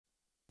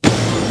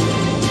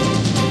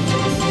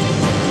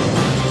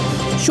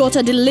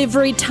Shorter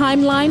delivery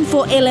timeline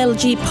for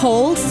LLG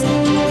poles.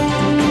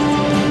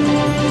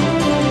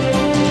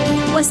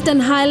 Western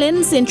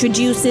Highlands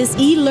introduces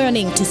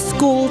e-learning to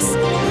schools.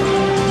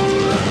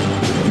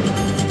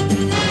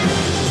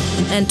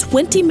 And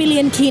 20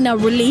 million kina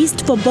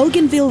released for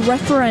Bougainville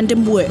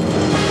referendum work.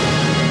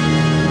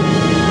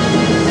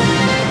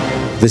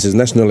 This is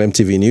National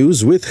EMTV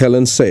News with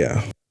Helen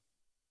Sayer.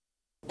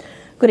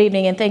 Good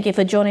evening and thank you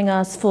for joining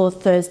us for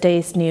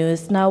Thursday's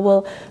news. Now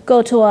we'll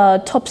go to our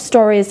top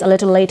stories a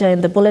little later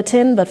in the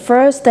bulletin, but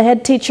first, the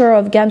head teacher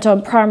of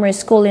Gantom Primary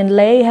School in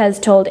Leh has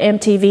told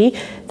EMTV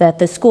that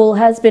the school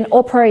has been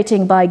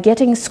operating by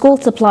getting school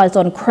supplies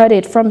on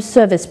credit from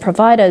service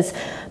providers.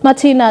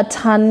 Martina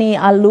Tani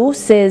Alu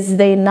says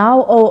they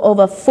now owe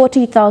over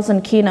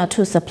 40,000 kina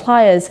to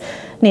suppliers.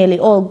 Nearly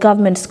all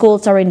government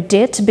schools are in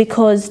debt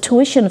because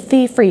tuition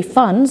fee-free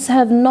funds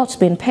have not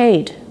been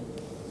paid.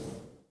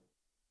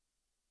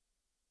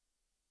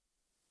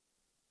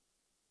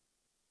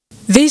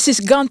 This is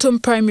Gantom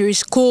Primary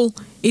School.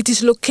 It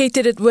is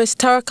located at West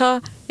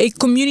Taraka, a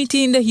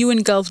community in the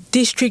Huon Gulf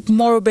District,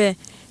 Morobe.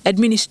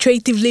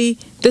 Administratively,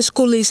 the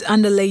school is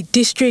under Leh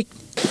District.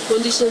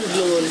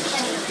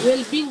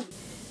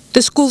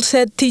 The school's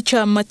head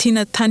teacher,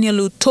 Martina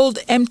Tanyalu, told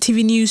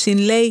EMTV News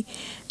in Leh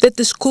that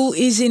the school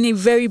is in a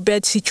very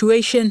bad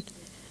situation.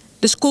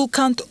 The school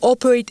can't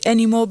operate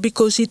anymore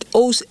because it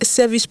owes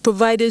service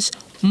providers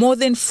more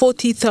than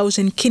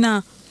 40,000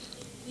 kina.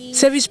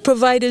 Service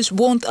providers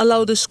won't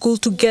allow the school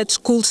to get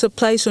school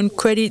supplies on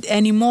credit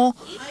anymore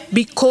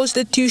because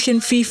the tuition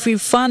fee-free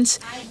funds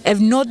have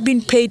not been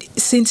paid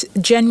since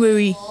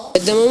January.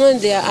 At the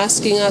moment, they are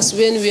asking us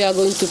when we are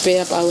going to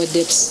pay up our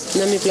debts.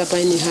 Because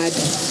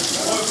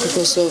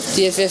of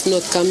TFF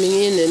not coming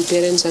in and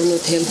parents are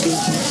not helping.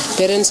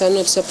 Parents are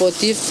not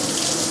supportive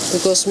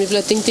because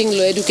mipla ting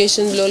lo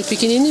education lo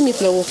picking in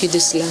mipla woki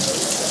disla.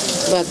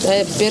 But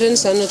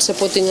parents are not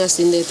supporting us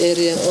in that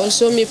area.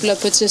 Also, mipla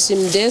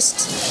purchasing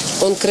desks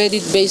on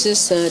credit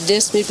basis.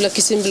 Desk mipla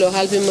kisim lo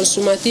halpi mal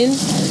sumatin.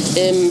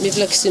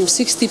 Mipla kisim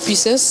 60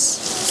 pieces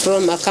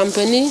from a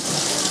company.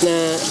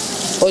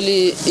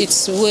 Only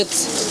it's worth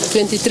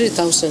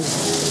 23,000.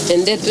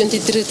 And that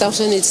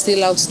 23,000 is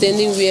still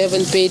outstanding. We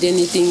haven't paid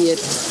anything yet.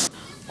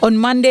 On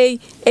Monday,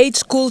 8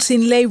 schools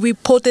in Leh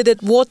reported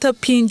that Water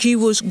PNG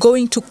was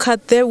going to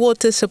cut their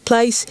water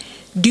supplies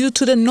due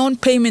to the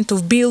non-payment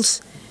of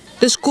bills.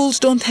 The schools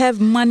don't have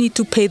money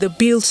to pay the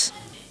bills.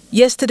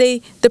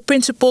 Yesterday, the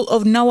principal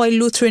of Nawai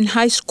Lutheran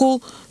High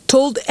School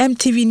told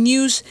EMTV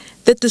News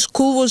that the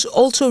school was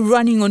also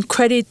running on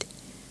credit.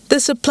 The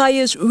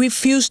suppliers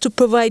refused to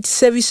provide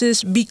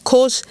services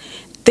because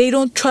they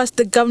don't trust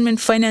the government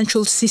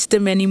financial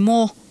system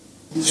anymore.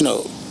 You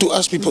know, to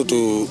ask people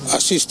to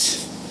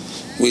assist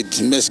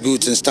with mess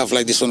goods and stuff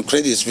like this on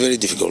credit is very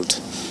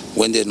difficult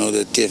when they know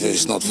that TFF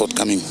is not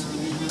forthcoming.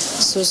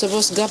 So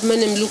suppose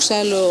government looks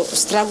at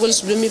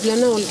struggles blumi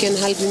plana all can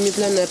help me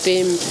plana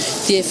pay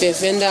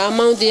TFF and the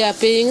amount they are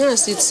paying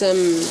us it's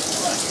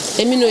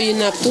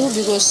enough too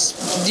because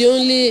the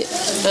only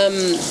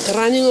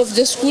running of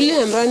the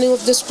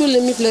school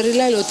let me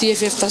rely on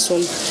TFF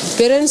tasol.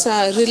 Parents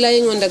are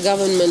relying on the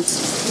government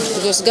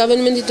because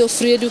government is of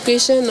free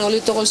education. All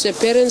it also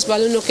parents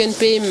no can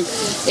pay him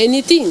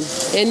anything,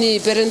 any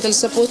parental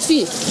support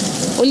fee.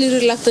 Only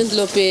reluctant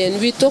to pay and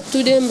we talk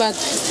to them but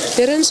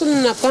parents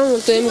on na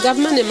pang to em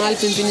government em help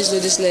finish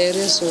this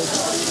area so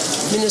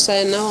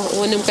say now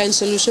one kind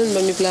solution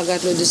but me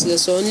plagat lo this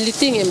so only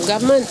thing em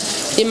government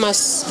it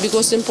must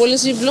because in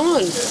policy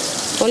belong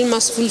all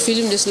must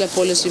fulfill this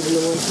policy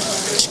belong.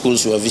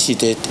 Schools were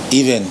visited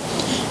even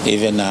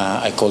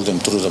I call them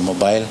through the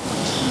mobile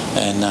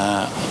and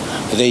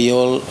they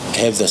all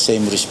have the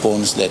same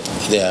response that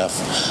their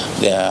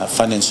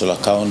financial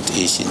account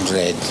is in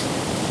red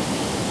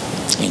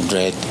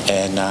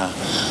and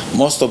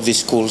most of these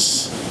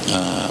schools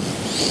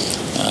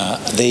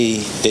they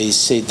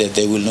say that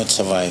they will not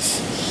survive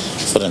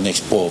for the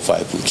next 4 or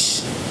 5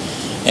 weeks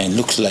and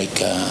looks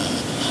like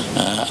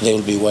they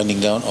will be winding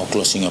down or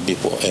closing up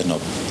before end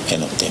of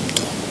them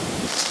too.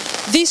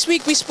 This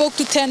week we spoke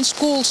to 10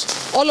 schools.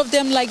 All of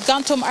them, like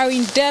Gantom, are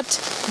in debt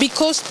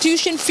because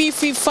tuition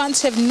fee-free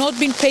funds have not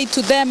been paid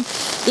to them.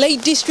 Leh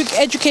District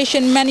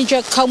Education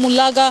Manager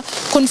Kaumulaga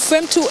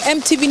confirmed to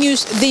EMTV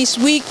News this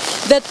week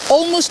that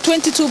almost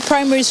 22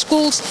 primary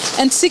schools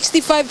and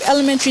 65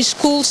 elementary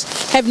schools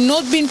have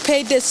not been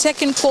paid their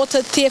second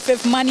quarter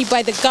TFF money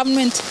by the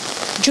government.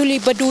 Julie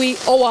Badui,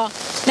 Owa,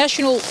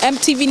 National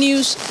EMTV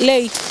News,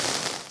 Leh.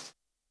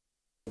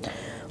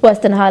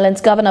 Western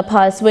Highlands Governor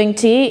Pius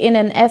Wingti, in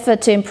an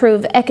effort to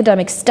improve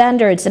academic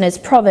standards in his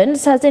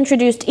province, has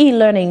introduced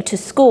e-learning to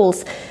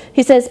schools.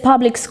 He says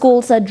public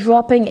schools are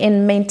dropping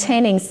in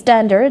maintaining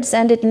standards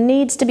and it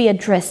needs to be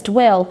addressed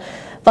well.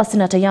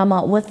 Vasinata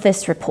Yama with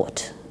this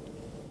report.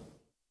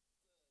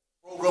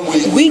 Program we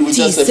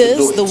Wingti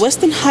says the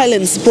Western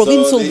Highlands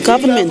provincial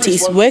government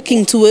is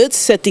working towards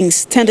setting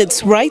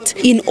standards right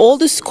in all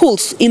the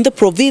schools in the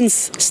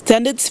province.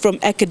 Standards from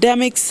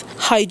academics,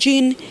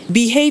 hygiene,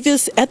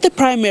 behaviors at the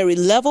primary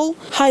level,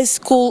 high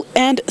school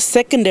and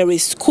secondary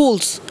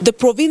schools. The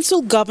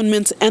provincial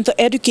government and the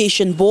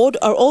Education Board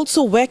are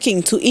also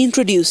working to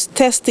introduce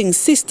testing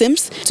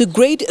systems to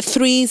grade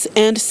 3s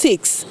and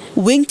 6.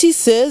 Wingti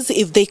says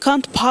if they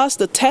can't pass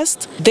the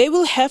test, they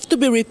will have to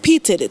be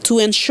repeated to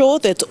ensure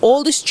that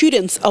all the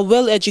students are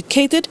well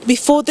educated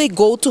before they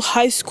go to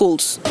high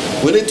schools.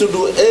 We need to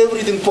do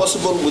everything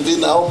possible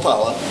within our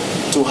power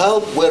to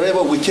help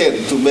wherever we can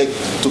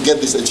to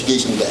get this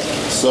education back.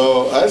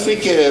 So I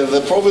think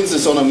the province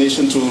is on a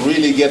mission to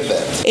really get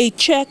that. A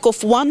check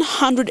of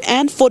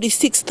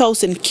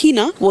 146,000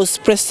 kina was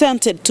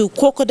presented to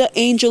Kokoda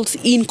Angels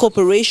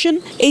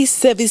Incorporation, a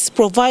service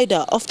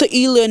provider of the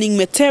e-learning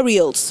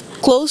materials.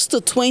 Close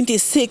to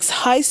 26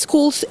 high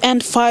schools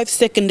and 5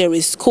 secondary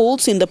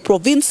schools in the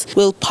province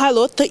will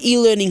pilot the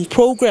e-learning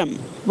program.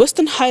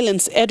 Western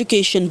Highlands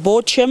Education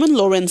Board Chairman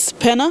Lawrence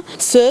Penna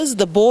says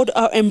the board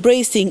are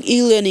embracing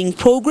e-learning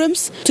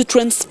programs to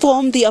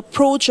transform the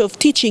approach of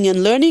teaching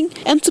and learning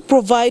and to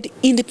provide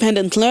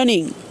independent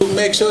learning. To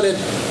make sure that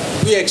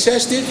we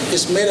access it,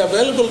 is made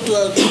available to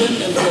our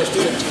children and to our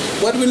students.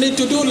 What we need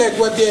to do, like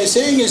what they are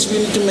saying, is we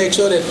need to make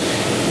sure that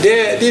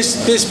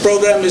this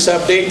program is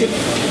updated,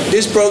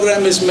 this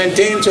program is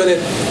maintained so that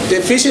the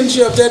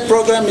efficiency of that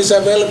program is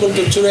available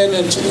to children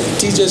and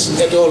teachers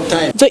at all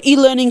times. The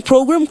e-learning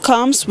program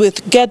comes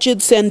with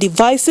gadgets and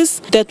devices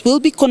that will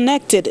be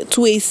connected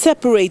to a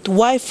separate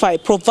Wi-Fi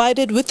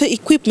provided with the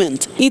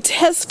equipment. It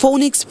has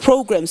phonics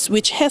programs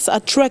which has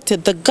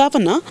attracted the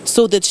governor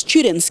so that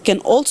students can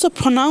also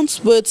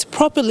pronounce words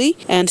properly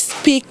and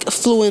speak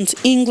fluent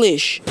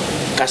English.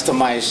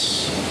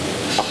 Customize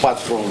apart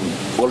from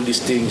all these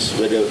things,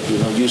 whether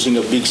using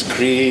a big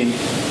screen.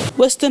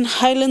 Western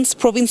Highlands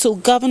provincial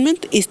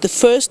government is the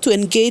first to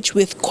engage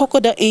with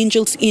Kokoda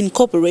Angels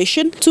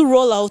Incorporation to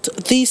roll out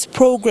this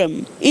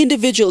program.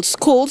 Individual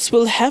schools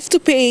will have to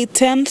pay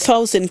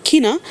 10,000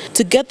 kina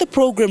to get the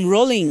program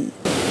rolling.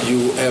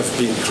 You have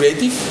been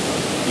creative,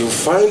 you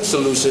find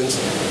solutions,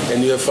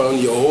 and you have found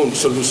your own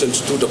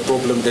solutions to the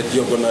problem that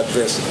you're going to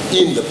address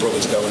in the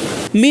province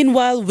government.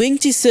 Meanwhile,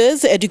 Wingti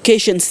says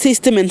education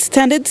system and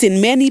standards in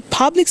many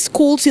public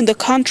schools in the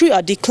country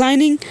are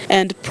declining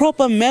and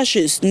proper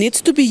measures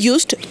needs to be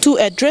used to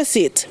address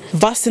it.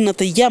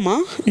 Vasinatha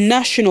Yama,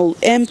 National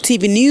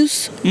EMTV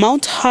News,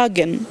 Mount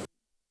Hagen.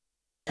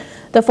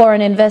 The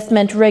Foreign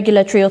Investment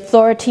Regulatory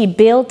Authority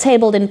bill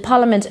tabled in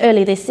Parliament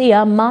early this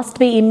year must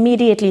be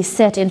immediately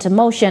set into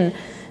motion.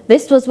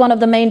 This was one of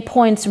the main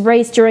points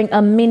raised during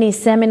a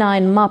mini-seminar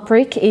in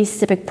Maprik, East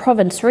Sepik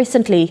Province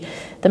recently.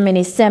 The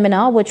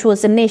mini-seminar, which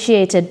was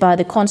initiated by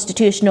the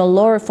Constitutional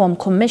Law Reform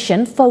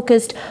Commission,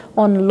 focused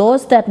on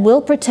laws that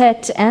will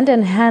protect and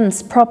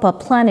enhance proper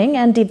planning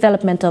and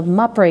development of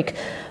Maprik.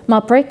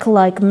 Maprik,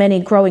 like many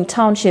growing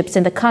townships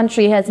in the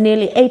country, has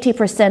nearly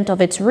 80%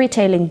 of its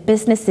retailing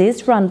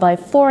businesses run by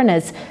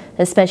foreigners,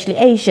 especially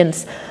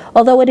Asians.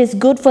 Although it is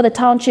good for the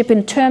township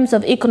in terms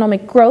of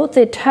economic growth,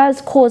 it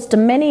has caused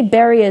many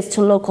barriers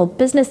to local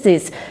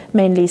businesses,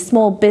 mainly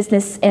small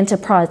business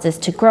enterprises,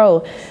 to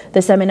grow.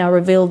 The seminar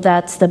revealed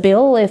that the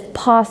bill, if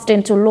passed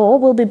into law,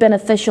 will be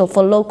beneficial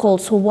for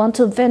locals who want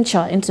to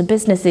venture into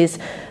businesses.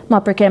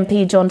 Maprik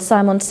MP John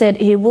Simon said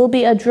he will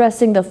be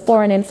addressing the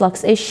foreign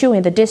influx issue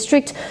in the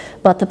district,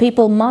 but the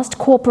people must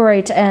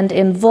cooperate and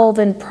involve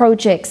in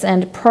projects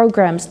and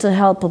programs to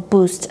help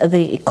boost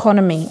the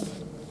economy.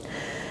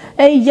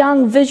 A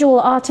young visual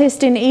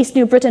artist in East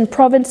New Britain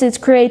province is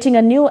creating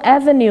a new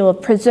avenue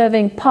of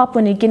preserving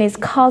Papua New Guinea's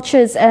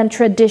cultures and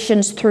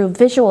traditions through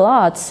visual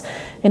arts.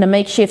 In a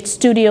makeshift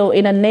studio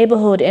in a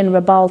neighborhood in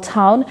Rabaul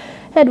town,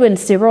 Edwin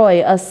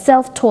Siroy, a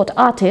self-taught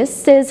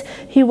artist, says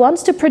he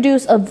wants to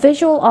produce a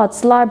visual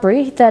arts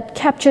library that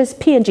captures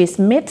PNG's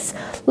myths,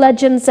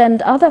 legends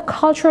and other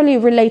culturally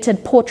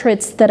related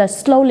portraits that are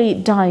slowly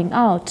dying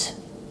out.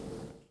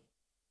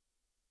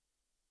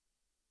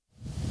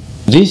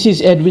 This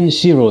is Edwin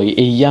Siroy,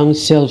 a young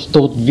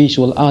self-taught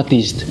visual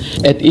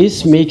artist. At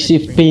his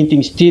makeshift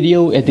painting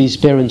studio at his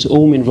parents'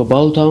 home in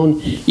Rabaul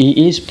town,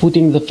 he is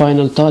putting the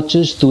final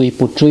touches to a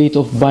portrait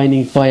of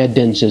binding fire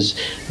dancers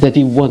that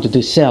he wanted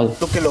to sell.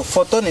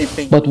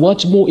 But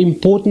what's more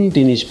important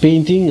in his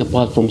painting,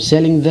 apart from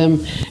selling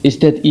them, is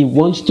that he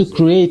wants to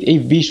create a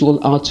visual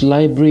arts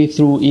library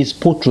through his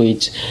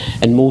portraits,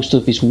 and most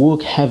of his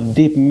work have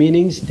deep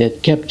meanings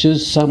that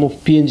captures some of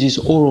PNG's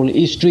oral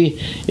history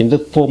in the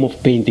form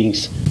of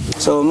paintings.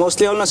 So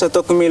mostly all nasa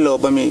to kumilo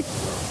bami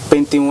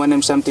painting one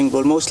and something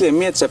but mostly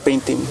me sa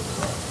painting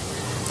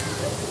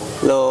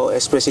lo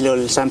especially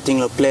all something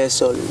lo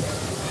place or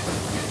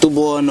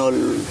tubon or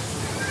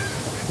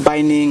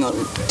binding or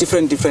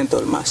different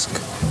all mask.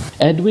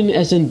 Edwin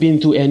hasn't been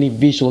to any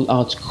visual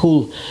arts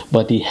school,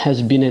 but he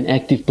has been an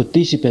active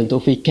participant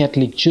of a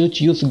Catholic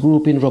Church youth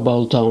group in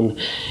Rabaul.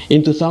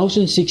 In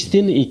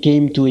 2016, he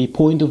came to a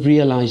point of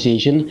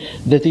realization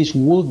that his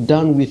work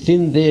done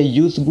within their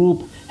youth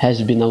group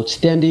has been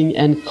outstanding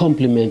and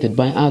complimented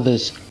by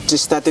others.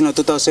 Just starting in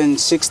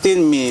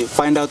 2016, me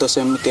find out that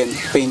I can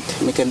paint,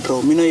 I can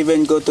draw. Me not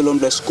even go to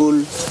the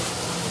school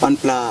on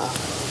pla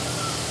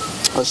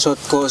or short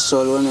course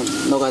or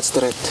no got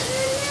straight.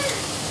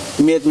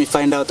 Made me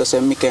find out that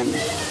I can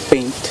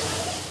paint.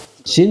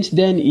 Since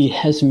then, he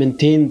has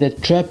maintained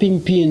that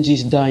trapping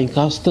PNG's dying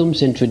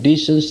customs and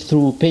traditions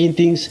through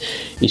paintings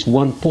is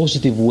one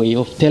positive way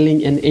of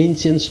telling an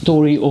ancient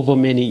story over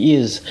many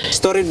years.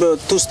 Story about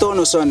two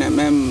stones on them.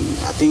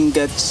 I think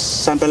that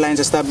sample lines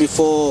I start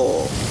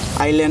before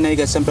island. I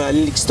got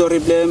sample story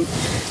blame.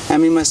 I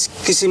mean, must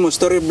kiss him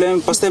story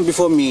blame. First time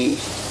before me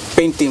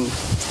painting.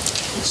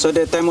 So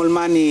the time old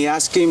man he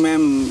ask him,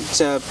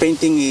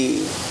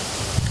 painting.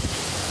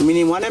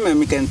 Minimum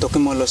we can talk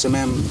more los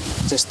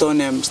the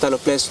stone style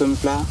of place film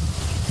pla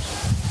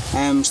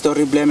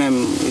story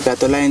blame we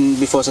got a line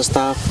before the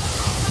staff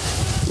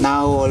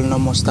now all no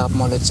more staff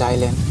more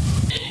island.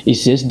 He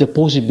says the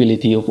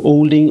possibility of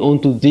holding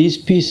onto these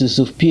pieces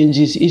of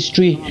PNG's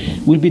history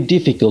will be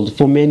difficult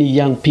for many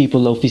young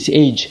people of his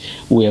age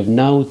who have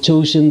now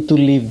chosen to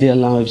live their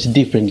lives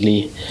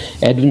differently.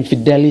 Edwin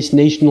Fidelis,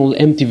 National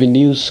EMTV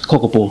News,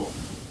 Kokopo.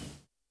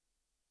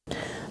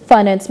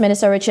 Finance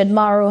Minister Richard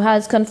Maru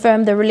has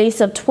confirmed the release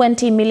of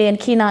 20 million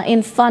kina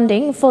in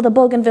funding for the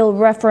Bougainville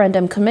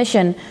Referendum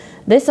Commission.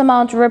 This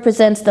amount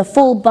represents the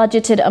full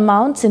budgeted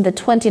amounts in the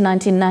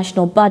 2019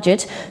 national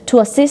budget to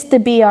assist the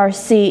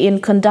BRC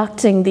in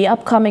conducting the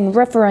upcoming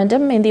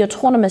referendum in the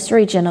autonomous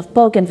region of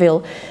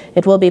Bougainville.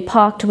 It will be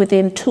parked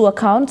within 2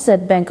 accounts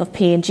at Bank of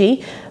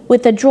PNG,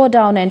 with the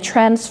drawdown and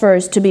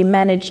transfers to be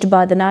managed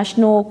by the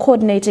National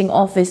Coordinating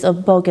Office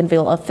of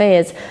Bougainville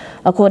Affairs.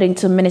 According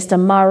to Minister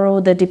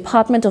Maru, the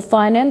Department of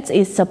Finance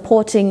is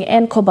supporting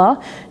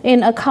NCOBA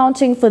in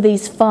accounting for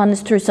these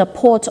funds through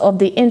support of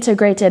the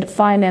Integrated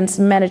Finance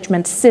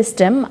Management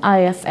System,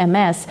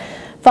 IFMS.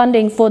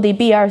 Funding for the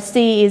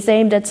BRC is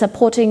aimed at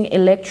supporting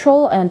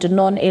electoral and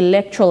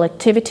non-electoral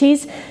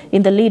activities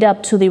in the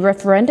lead-up to the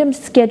referendum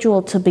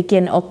scheduled to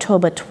begin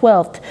October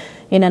 12th.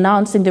 In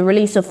announcing the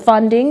release of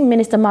funding,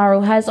 Minister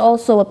Maru has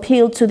also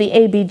appealed to the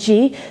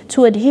ABG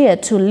to adhere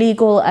to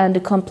legal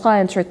and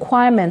compliance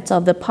requirements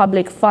of the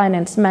Public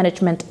Finance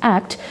Management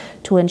Act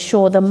to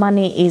ensure the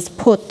money is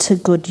put to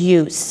good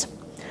use.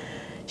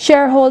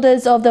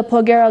 Shareholders of the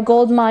Porgera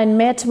gold mine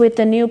met with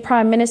the new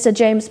Prime Minister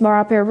James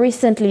Marape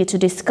recently to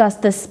discuss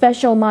the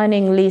special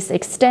mining lease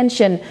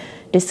extension.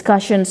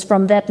 Discussions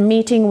from that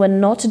meeting were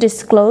not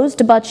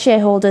disclosed, but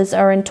shareholders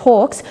are in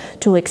talks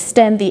to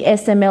extend the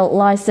SML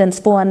license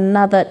for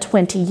another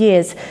 20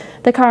 years.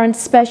 The current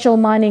special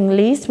mining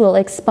lease will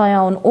expire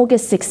on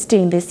August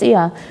 16 this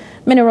year.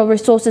 Mineral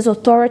Resources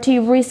Authority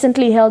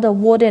recently held a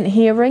warden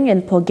hearing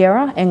in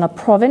Porgera, Enga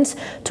Province,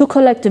 to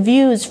collect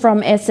views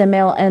from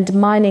SML and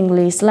mining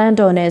lease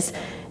landowners.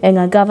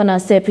 Enga Governor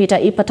Sir Peter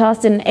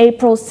Ipatas in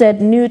April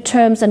said new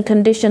terms and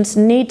conditions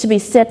need to be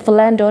set for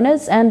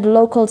landowners and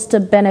locals to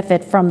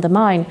benefit from the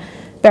mine.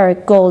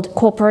 Barrick Gold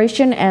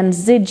Corporation and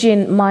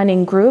Zijin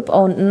Mining Group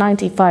own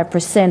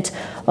 95%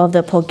 of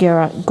the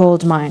Porgera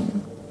gold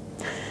mine.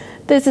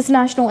 This is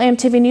National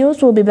EMTV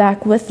News. We'll be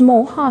back with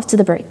more after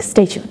the break.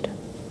 Stay tuned.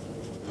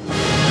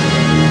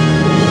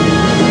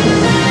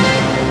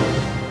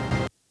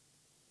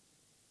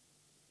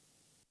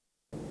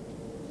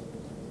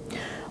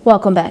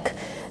 Welcome back.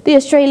 The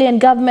Australian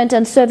government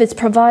and service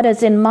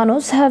providers in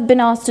Manus have been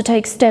asked to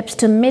take steps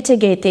to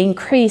mitigate the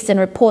increase in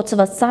reports of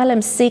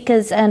asylum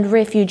seekers and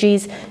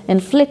refugees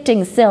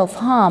inflicting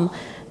self-harm.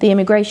 The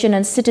Immigration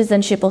and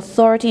Citizenship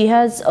Authority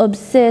has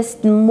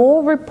obsessed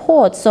more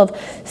reports of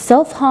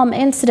self-harm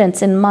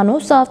incidents in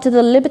Manus after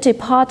the Liberty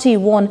Party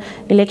won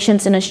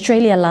elections in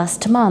Australia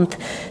last month.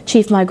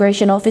 Chief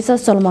Migration Officer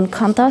Solomon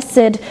Kanta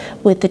said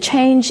with the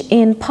change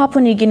in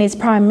Papua New Guinea's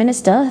Prime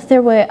Minister,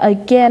 there were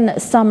again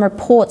some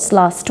reports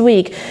last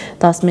week.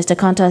 Thus, Mr.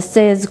 Kanta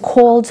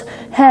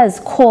has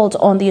called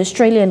on the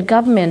Australian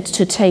government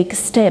to take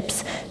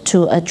steps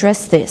to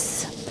address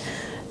this.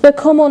 The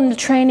Common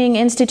Training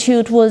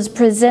Institute was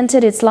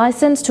presented its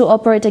license to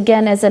operate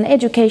again as an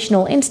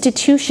educational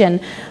institution.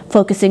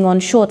 Focusing on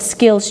short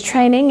skills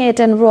training,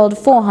 it enrolled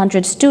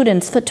 400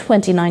 students for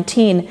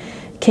 2019.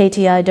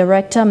 KTI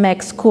Director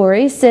Max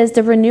Corey says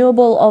the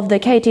renewal of the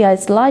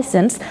KTI's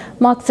license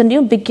marks a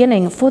new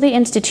beginning for the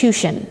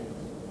institution.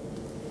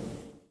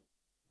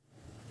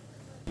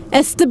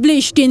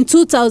 Established in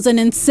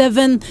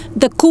 2007,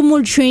 the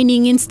Kumul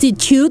Training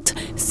Institute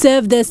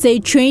served as a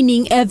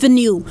training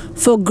avenue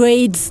for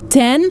grades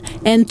 10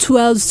 and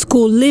 12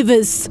 school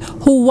leavers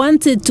who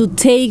wanted to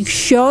take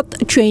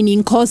short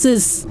training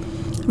courses.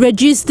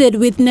 Registered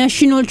with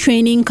National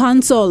Training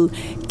Council,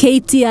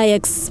 KTI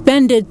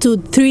expanded to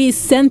 3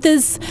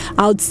 centres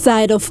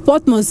outside of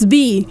Port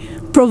Moresby,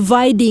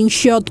 providing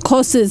short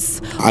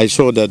courses. I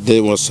saw that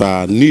there was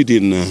a need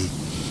in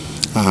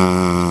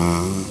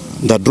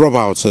the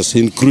dropouts has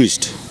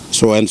increased,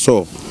 so and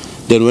so.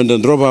 Then when the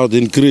dropout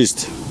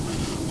increased,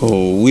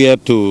 we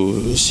had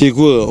to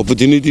secure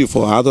opportunity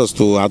for others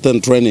to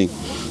attend training,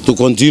 to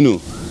continue.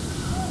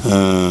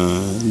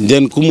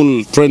 Then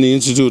Kumul Training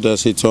Institute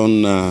has its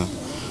own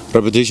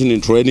reputation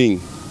in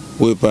training.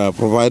 We've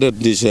provided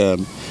this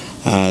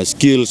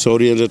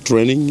skills-oriented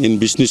training in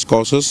business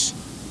courses,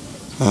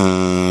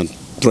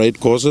 trade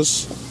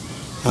courses,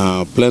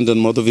 plant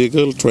and motor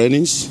vehicle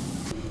trainings.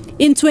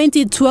 In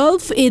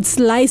 2012, its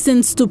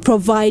license to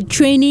provide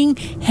training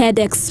had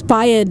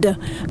expired.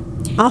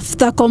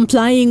 After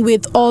complying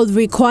with all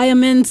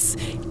requirements,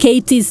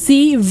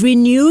 KTC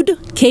renewed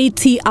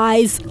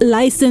KTI's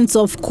license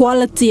of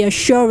quality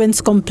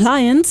assurance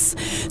compliance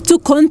to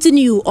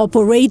continue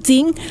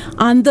operating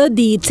under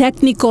the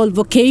Technical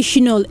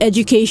Vocational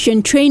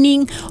Education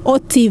Training or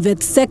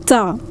TVET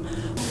sector.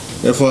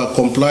 Therefore,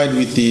 complied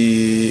with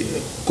the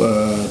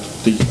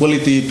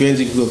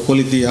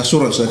quality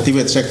assurance, the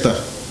TVET sector,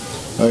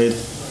 in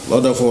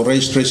order for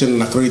registration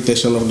and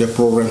accreditation of their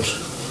programs.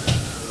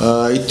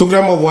 It took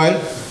them a while,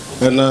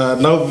 and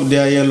now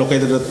they are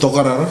located at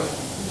Tokarar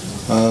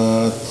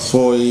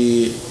for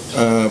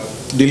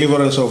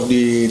deliverance of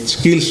the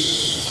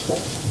skills-based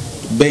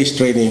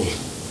training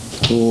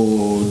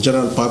to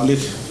general public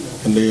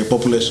and the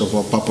populace of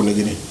Papua New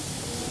Guinea.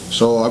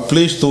 So I'm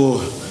pleased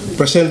to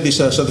present this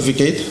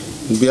certificate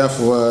on behalf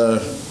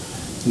of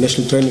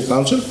National Training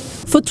Council.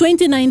 For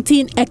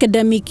 2019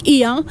 academic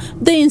year,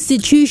 the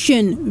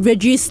institution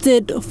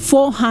registered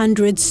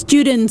 400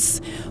 students.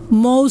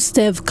 Most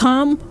have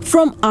come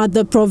from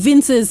other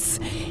provinces.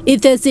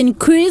 It has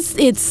increased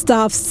its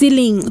staff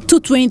ceiling to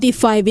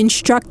 25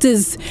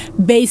 instructors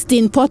based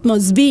in Port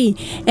Moresby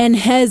and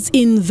has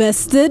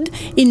invested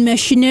in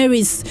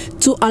machineries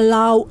to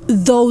allow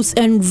those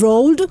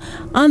enrolled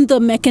under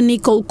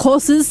mechanical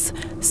courses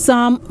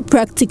some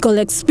practical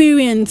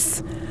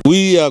experience.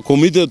 We are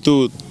committed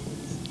to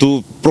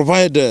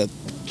provide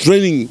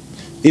training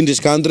in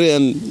this country,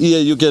 and here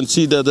you can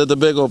see that at the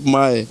back of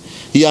my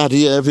yard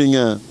here having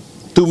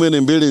too many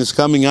buildings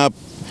coming up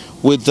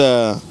with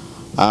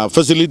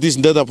facilities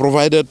that are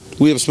provided.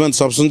 We have spent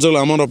substantial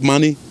amount of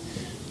money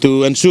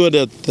to ensure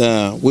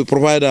that we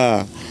provide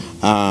a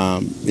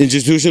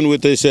institution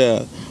with this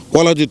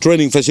quality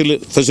training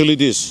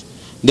facilities.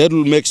 That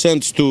will make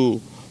sense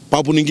to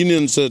Papua New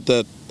Guineans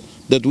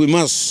that we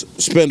must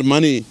spend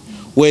money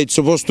where it's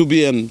supposed to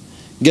be and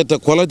get the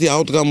quality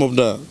outcome of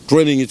the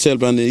training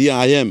itself, and here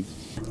I am.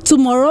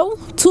 Tomorrow,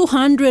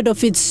 200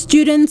 of its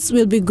students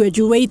will be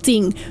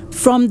graduating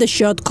from the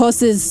short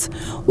courses.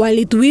 While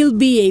it will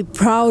be a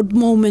proud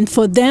moment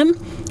for them,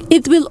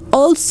 it will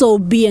also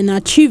be an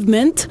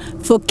achievement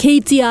for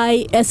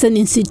KTI as an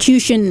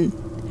institution.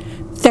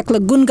 Thekla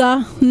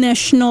Gunga,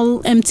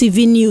 National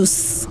EMTV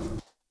News.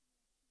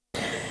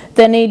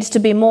 There needs to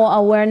be more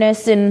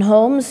awareness in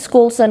homes,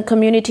 schools and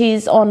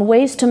communities on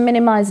ways to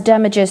minimize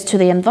damages to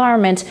the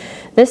environment.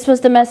 This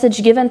was the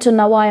message given to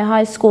Nawai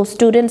High School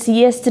students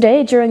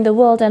yesterday during the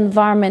World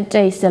Environment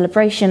Day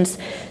celebrations.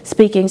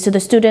 Speaking to the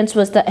students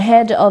was the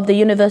head of the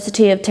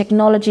University of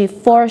Technology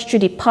Forestry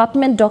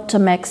Department, Dr.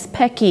 Max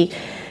Pecky.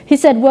 He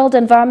said World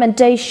Environment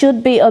Day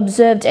should be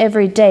observed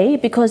every day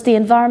because the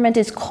environment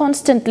is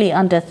constantly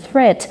under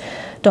threat.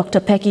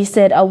 Dr. Pecky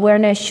said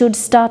awareness should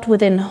start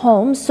within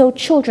homes so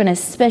children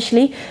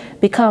especially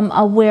become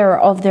aware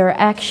of their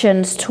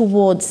actions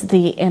towards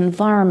the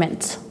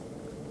environment.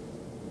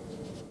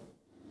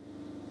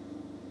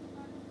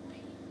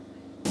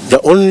 The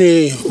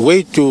only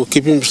way to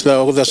keep him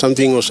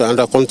something was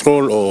under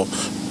control or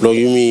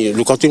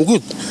look at him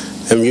good,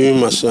 and you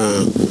must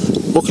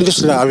work in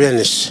this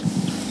awareness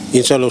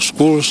inside of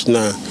schools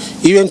now.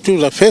 Even to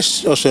the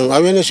first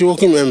awareness you work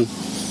him,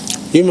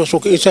 you must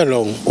work inside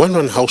along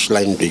one house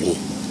line to you.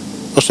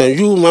 Also,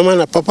 you, mama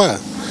and papa,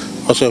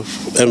 also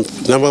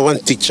number one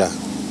teacher.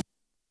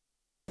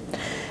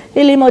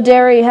 Ilimo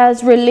Dairy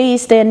has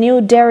released their new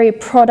dairy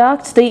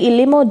product, the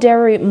Ilimo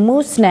Dairy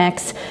Moose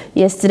Snacks.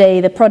 Yesterday,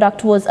 the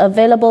product was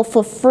available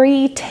for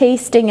free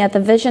tasting at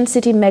the Vision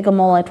City Mega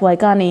Mall at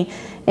Waigani.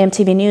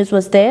 EMTV News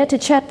was there to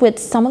chat with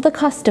some of the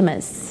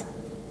customers.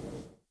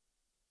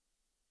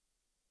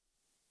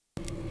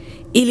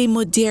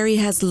 Ilimo Dairy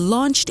has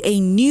launched a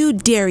new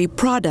dairy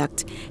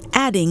product,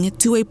 adding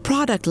to a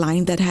product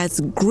line that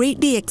has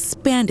greatly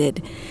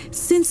expanded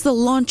since the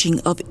launching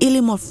of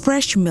Ilimo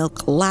Fresh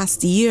Milk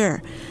last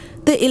year.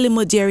 The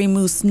Ilimo Dairy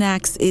Moose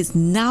Snacks is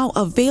now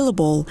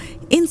available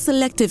in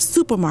selective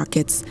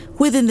supermarkets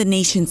within the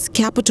nation's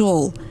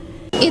capital.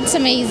 It's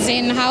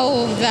amazing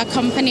how the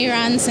company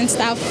runs and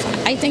stuff.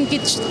 I think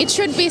it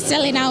should be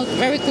selling out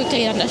very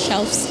quickly on the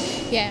shelves.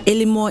 Yeah.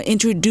 Ilimo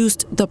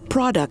introduced the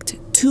product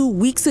 2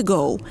 weeks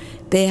ago.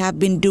 They have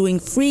been doing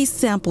free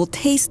sample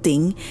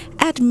tasting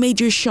at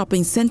major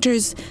shopping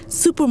centers,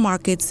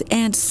 supermarkets,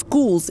 and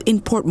schools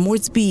in Port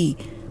Moresby.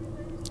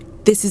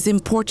 This is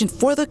important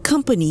for the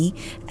company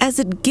as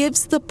it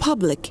gives the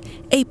public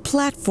a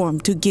platform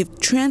to give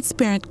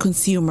transparent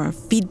consumer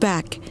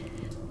feedback.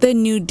 The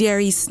new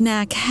dairy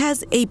snack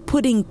has a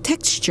pudding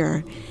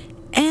texture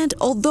And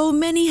although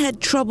many had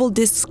trouble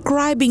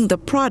describing the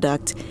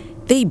product,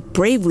 they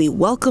bravely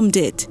welcomed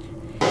it.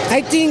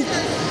 I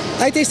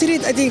tasted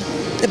it, I think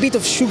a bit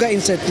of sugar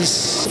inside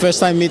this. First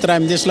time me try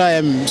this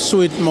like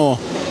sweet more.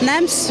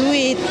 I'm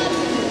sweet.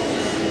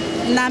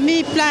 I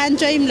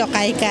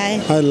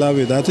love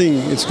it. I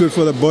think it's good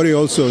for the body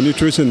also,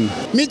 nutrition.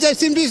 Me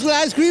tasting this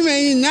ice cream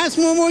and that's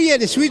more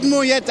yet, sweet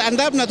more yet,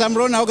 and I'm not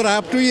run out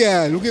of 2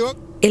 years.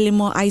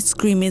 Ilimo ice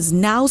cream is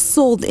now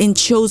sold in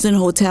chosen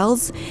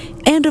hotels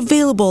and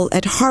available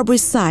at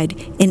Harborside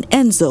in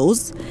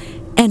Enzo's,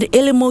 and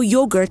Ilimo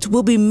yogurt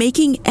will be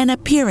making an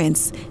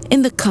appearance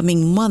in the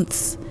coming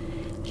months.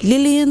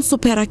 Lilian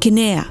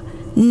Sopera-Kinea,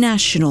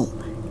 National,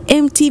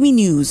 EMTV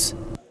News.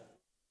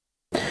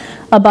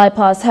 A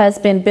bypass has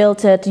been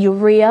built at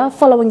Urea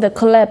following the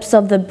collapse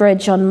of the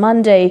bridge on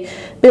Monday.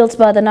 Built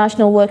by the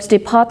National Works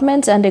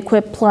Department and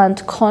equipped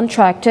plant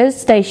contractors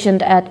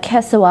stationed at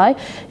Kesawai,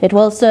 it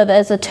will serve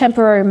as a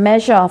temporary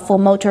measure for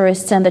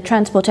motorists and the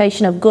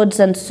transportation of goods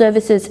and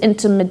services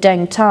into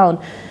Medang town.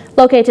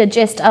 Located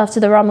just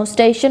after the Ramu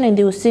station in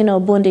the Usino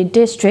Bundi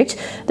district,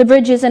 the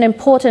bridge is an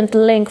important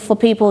link for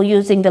people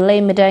using the Leh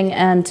Medang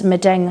and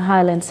Medang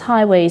Highlands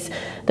highways.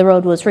 The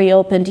road was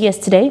reopened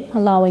yesterday,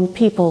 allowing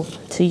people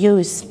to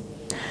use.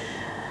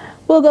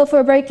 We'll go for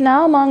a break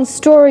now. Among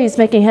stories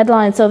making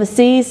headlines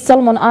overseas,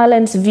 Solomon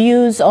Islands'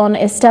 views on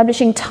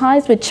establishing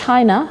ties with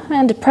China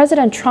and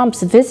President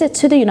Trump's visit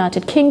to the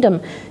United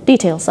Kingdom.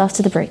 Details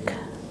after the break.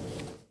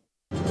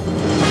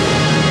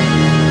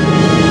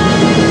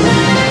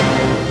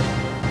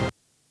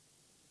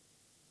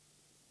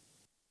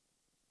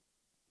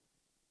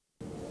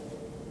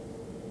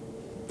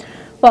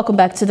 Welcome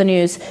back to the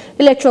news.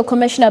 Electoral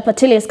Commissioner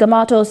Patilius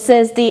Gamato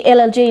says the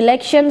LLG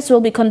elections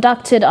will be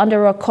conducted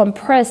under a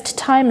compressed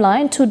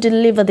timeline to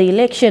deliver the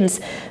elections.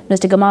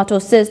 Mr. Gamato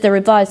says the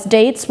revised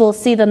dates will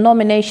see the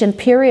nomination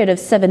period of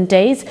 7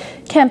 days,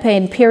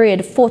 campaign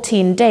period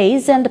 14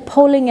 days, and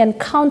polling and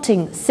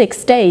counting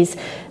 6 days.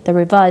 The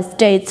revised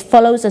dates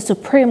follows a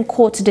Supreme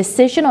Court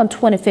decision on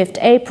 25th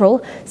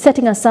April,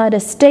 setting aside a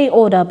stay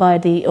order by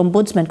the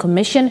Ombudsman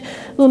Commission,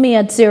 Umi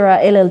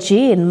Adzira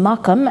LLG in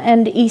Makam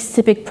and East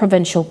Sepik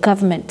Provincial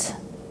Government.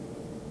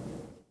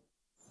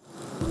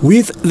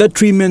 With the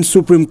three-man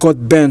Supreme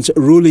Court bench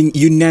ruling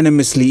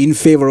unanimously in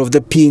favor of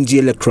the PNG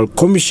Electoral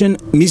Commission,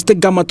 Mr.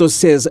 Gamato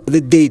says the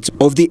dates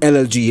of the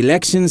LLG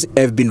elections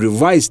have been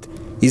revised.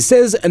 He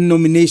says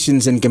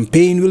nominations and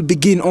campaign will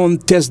begin on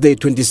Thursday,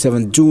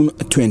 27 June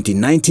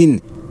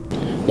 2019.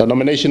 The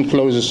nomination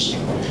closes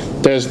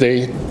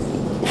Thursday,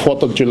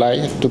 4th of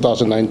July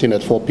 2019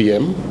 at 4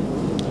 p.m.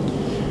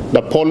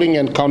 The polling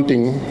and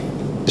counting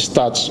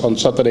starts on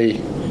Saturday,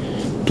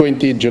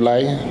 20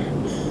 July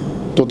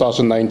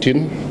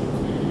 2019.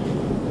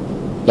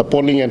 The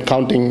polling and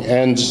counting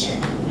ends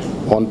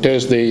on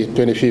Thursday,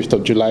 25th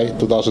of July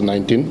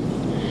 2019.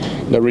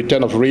 The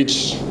return of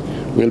writs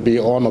will be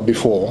on or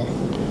before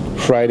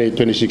Friday,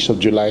 26th of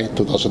July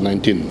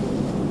 2019.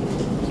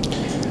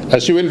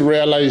 As you will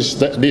realize,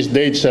 that these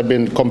dates have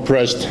been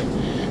compressed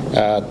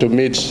to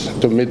meet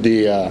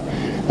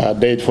the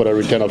date for the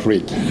return of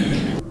writ.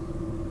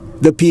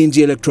 The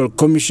PNG Electoral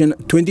Commission,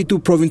 22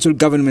 provincial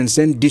governments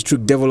and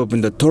district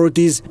development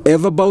authorities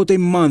have about a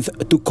month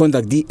to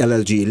conduct the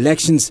LLG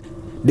elections.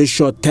 The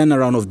short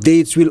turnaround of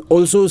dates will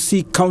also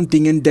see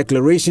counting and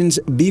declarations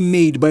be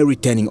made by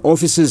returning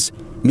officers.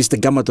 Mr.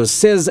 Gamato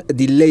says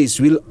delays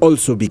will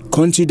also be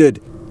considered.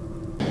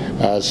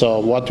 So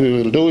what we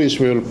will do is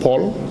we will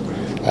poll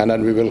and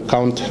then we will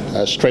count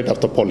straight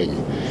after polling.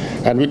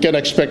 And we can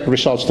expect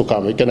results to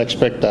come. We can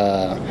expect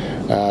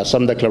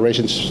some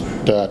declarations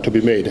to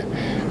be made.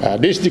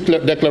 These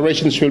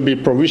declarations will be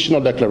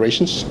provisional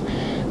declarations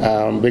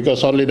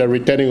because only the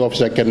returning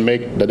officer can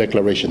make the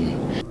declaration.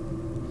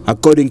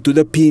 According to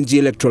the PNG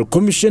Electoral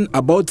Commission,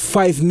 about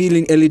 5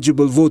 million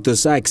eligible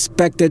voters are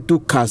expected to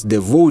cast their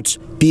votes.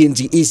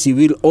 PNG EC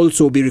will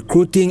also be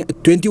recruiting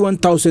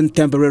 21,000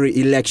 temporary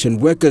election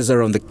workers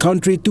around the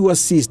country to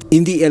assist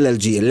in the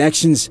LLG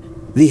elections.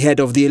 The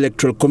head of the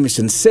Electoral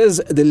Commission says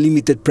the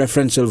limited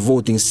preferential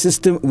voting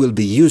system will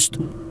be used.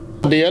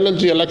 The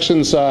LLG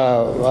elections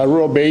are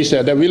rural-based,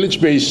 they're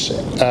village-based,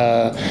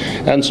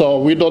 and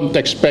so we don't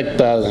expect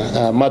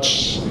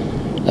much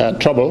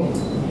trouble.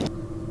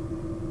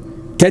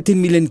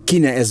 13 million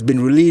kina has been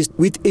released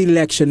with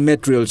election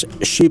materials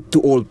shipped to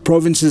all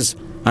provinces.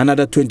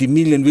 Another 20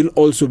 million will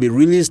also be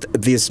released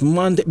this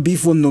month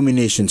before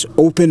nominations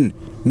open.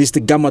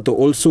 Mr. Gamato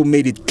also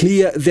made it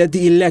clear that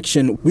the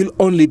election will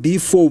only be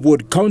for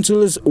ward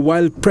councillors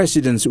while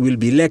presidents will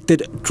be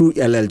elected through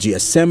LLG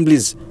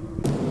assemblies.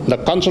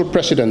 The council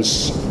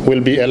presidents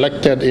will be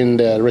elected in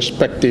their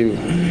respective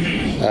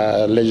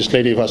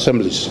legislative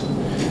assemblies.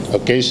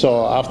 Okay,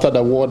 so after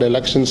the ward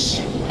elections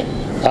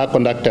are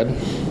conducted,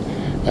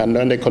 and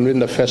when they convene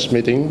the first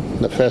meeting,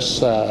 the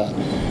first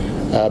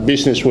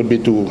business would be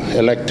to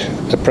elect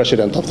the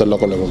president of the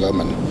local level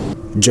government.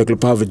 Jacob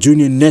Pava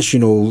Jr.,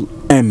 National,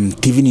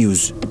 EMTV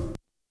News.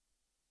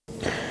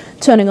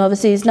 Turning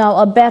overseas now,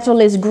 a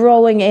battle is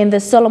growing in the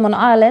Solomon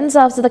Islands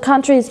after the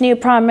country's new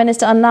Prime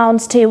Minister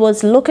announced he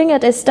was looking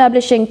at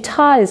establishing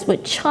ties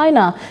with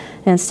China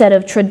instead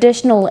of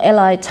traditional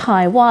ally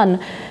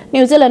Taiwan.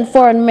 New Zealand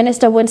Foreign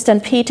Minister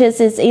Winston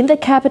Peters is in the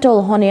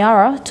capital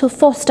Honiara to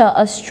foster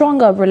a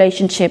stronger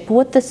relationship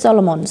with the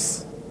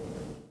Solomons.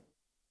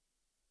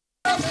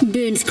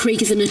 Burns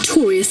Creek is a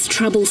notorious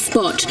trouble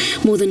spot.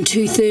 More than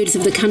 2/3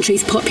 of the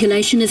country's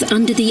population is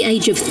under the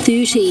age of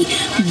 30.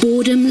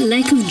 Boredom,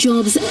 lack of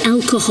jobs,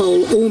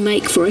 alcohol all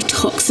make for a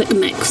toxic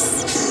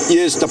mix.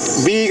 Yes, the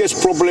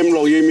biggest problem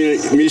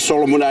in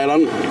Solomon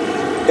Island,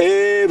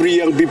 every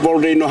young people,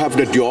 they don't have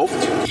the job.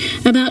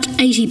 About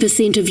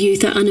 80% of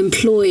youth are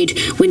unemployed.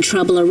 When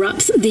trouble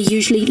erupts, they're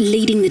usually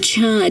leading the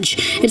charge.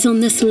 It's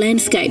on this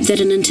landscape that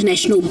an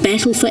international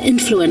battle for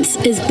influence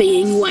is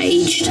being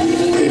waged.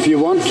 If you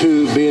want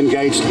to be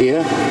engaged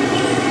here,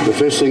 the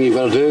first thing you've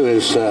got to do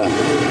is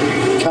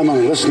come on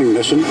a listening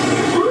mission.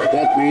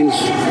 That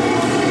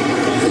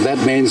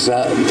means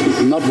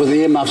not with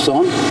the earmuffs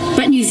on.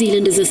 But New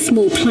Zealand is a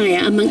small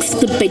player amongst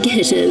the big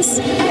hitters.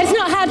 It's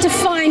not hard to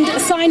find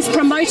signs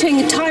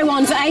promoting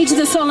Taiwan's aid to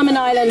the Solomon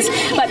Islands,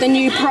 but the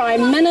new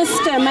Prime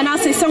Minister,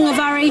 Manasseh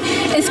Songavari,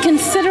 is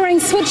considering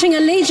switching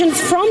allegiance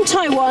from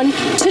Taiwan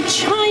to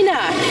China.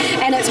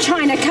 And it's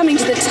China coming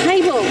to the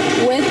table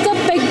with the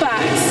big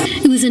bucks.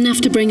 It was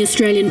enough to bring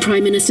Australian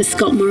Prime Minister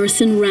Scott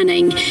Morrison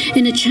running.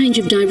 In a change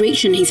of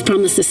direction, he's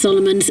promised the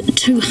Solomons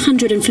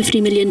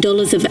 $250 million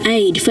of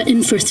aid for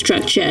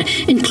infrastructure,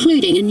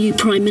 including a new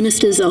Prime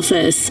Minister's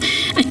office.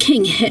 A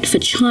king hit for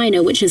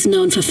China, which is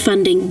known for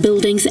funding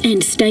buildings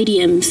and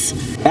stadiums.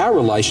 Our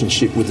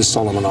relationship with the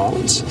Solomon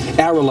Islands,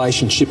 our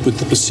relationship with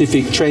the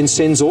Pacific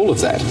transcends all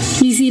of that.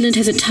 New Zealand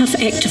has a tough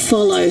act to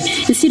follow.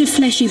 Instead of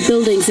flashy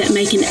buildings that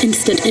make an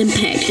instant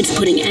impact, it's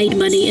putting aid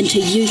money into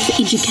youth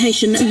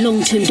education,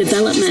 long-term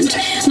development,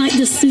 like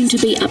the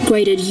soon-to-be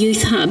upgraded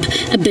youth hub,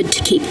 a bid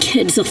to keep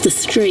kids off the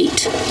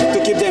street.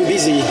 To keep them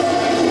busy,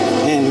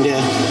 and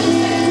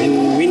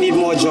we need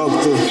more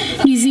jobs too.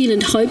 New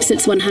Zealand hopes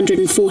its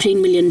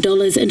 $114 million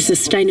in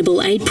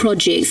sustainable aid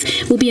projects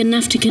will be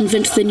enough to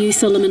convince the new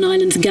Solomon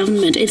Islands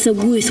government it's a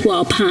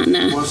worthwhile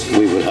partner.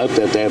 We would hope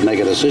that they make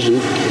a decision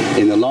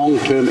in the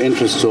long-term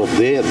interests of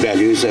their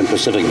values and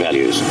Pacific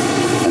values,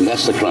 and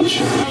that's the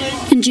crunch.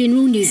 In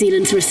general, New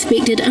Zealand's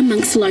respected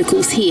amongst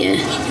locals here.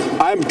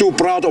 I'm too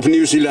proud of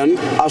New Zealand.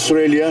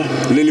 Australia,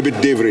 a little bit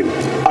different.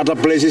 Other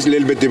places, a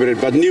little bit different.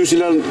 But New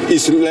Zealand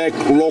is like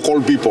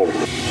local people.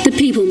 The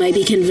people may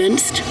be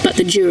convinced, but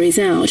the jury's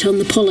out on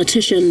the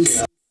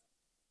politicians.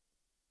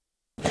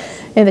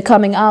 In the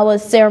coming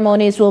hours,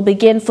 ceremonies will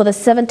begin for the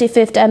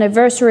 75th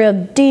anniversary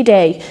of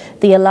D-Day,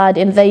 the Allied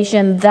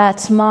invasion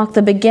that marked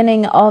the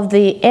beginning of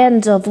the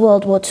end of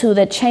World War II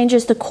that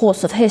changes the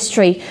course of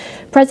history.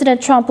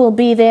 President Trump will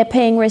be there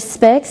paying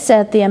respects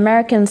at the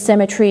American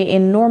cemetery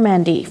in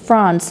Normandy,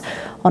 France.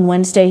 On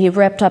Wednesday, he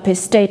wrapped up his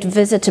state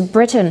visit to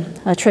Britain,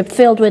 a trip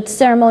filled with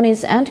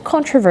ceremonies and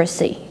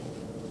controversy.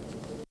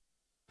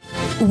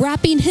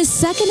 Wrapping his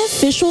second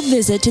official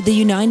visit to the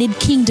United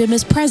Kingdom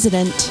as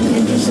president.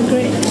 It was a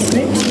great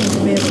thing to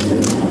be able to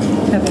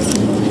have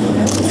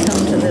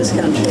come to this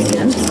country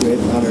again. It's a great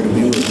honor to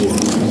be with you.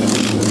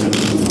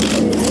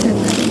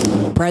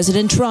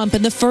 President Trump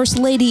and the First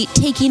Lady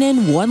taking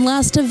in one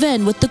last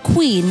event with the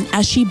Queen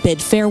as she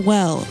bid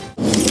farewell.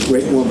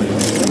 Great woman,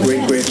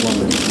 great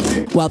woman.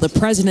 While the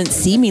president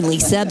seemingly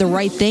said the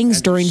right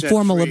things during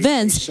formal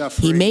events,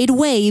 he made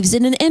waves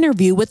in an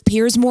interview with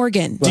Piers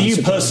Morgan. Do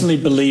you personally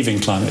believe in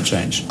climate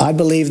change? I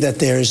believe that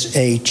there's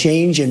a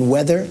change in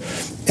weather,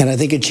 and I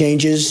think it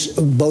changes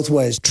both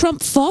ways.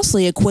 Trump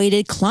falsely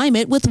equated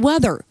climate with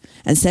weather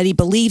and said he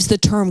believes the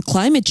term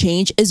climate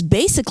change is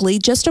basically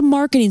just a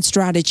marketing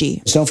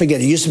strategy. Don't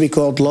forget, it used to be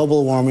called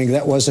global warming.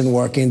 That wasn't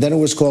working. Then it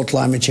was called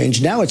climate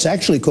change. Now it's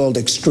actually called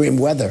extreme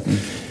weather.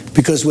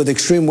 Because with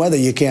extreme weather,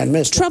 you can't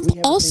miss. Trump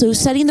also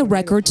setting the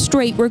record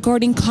straight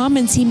regarding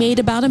comments he made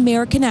about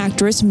American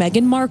actress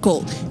Meghan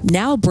Markle,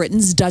 now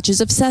Britain's Duchess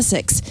of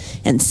Sussex,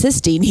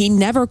 insisting he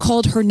never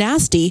called her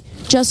nasty,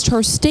 just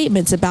her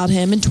statements about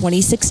him in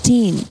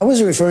 2016. I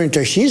wasn't referring to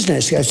her, she's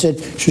nasty. I said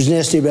she was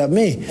nasty about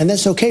me, and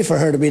that's okay for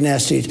her to be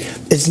nasty.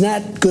 It's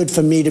not good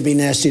for me to be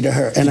nasty to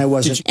her, and I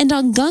wasn't. And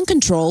on gun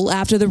control,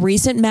 after the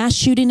recent mass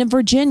shooting in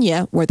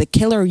Virginia, where the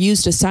killer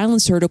used a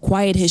silencer to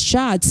quiet his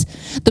shots,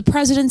 the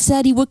president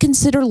said he would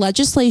consider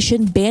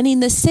legislation banning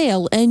the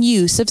sale and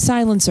use of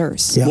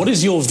silencers. Yeah. What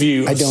is your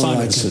view of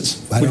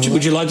silencers?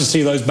 Would you like to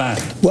see those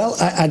banned? Well,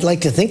 I'd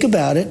like to think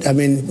about it. I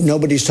mean,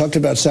 nobody's talked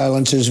about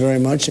silencers very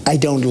much. I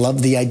don't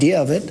love the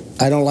idea of it.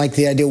 I don't like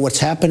the idea. What's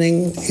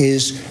happening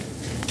is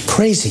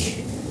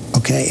crazy.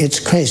 Okay, it's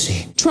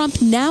crazy.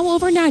 Trump now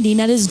overnighting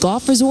at his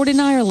golf resort in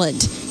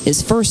Ireland,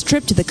 his first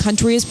trip to the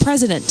country as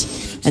president,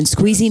 and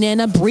squeezing in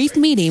a brief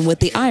meeting with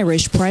the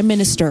Irish Prime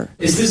Minister.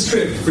 Is this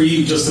trip for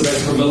you just about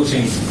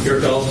promoting your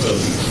golf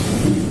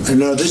club?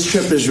 No, this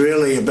trip is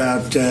really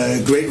about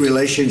great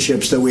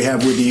relationships that we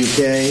have with the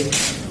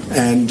UK,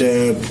 and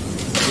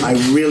I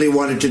really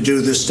wanted to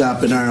do this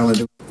stop in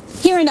Ireland.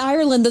 Here in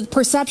Ireland, the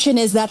perception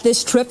is that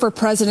this trip for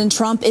President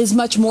Trump is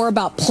much more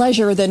about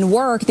pleasure than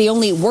work. The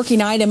only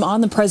working item on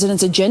the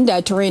president's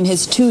agenda during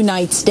his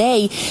 2-night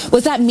stay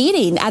was that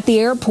meeting at the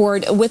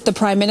airport with the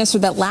prime minister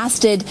that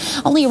lasted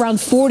only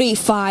around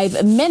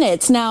 45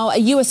 minutes. Now, a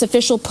U.S.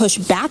 official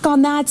pushed back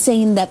on that,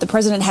 saying that the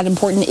president had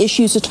important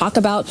issues to talk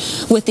about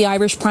with the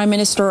Irish prime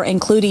minister,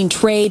 including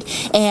trade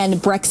and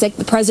Brexit.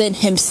 The president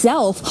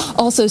himself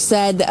also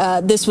said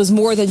this was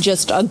more than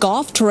just a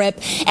golf trip.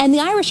 And the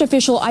Irish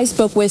official I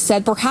spoke with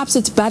said perhaps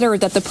it's better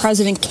that the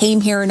president came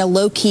here in a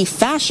low-key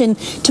fashion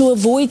to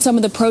avoid some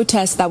of the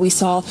protests that we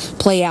saw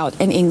play out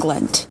in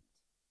England.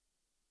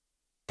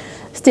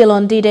 Still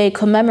on D-Day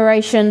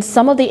commemorations,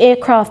 some of the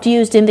aircraft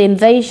used in the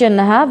invasion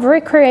have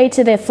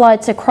recreated their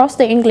flights across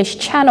the English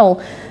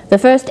Channel. The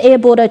first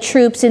air-border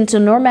troops into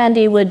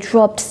Normandy were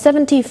dropped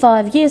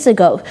 75 years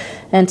ago,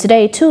 and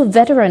today 2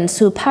 veterans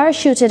who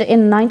parachuted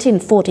in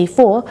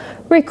 1944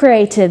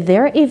 recreated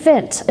their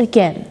event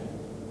again.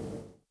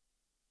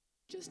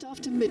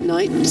 After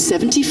midnight,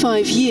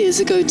 75 years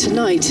ago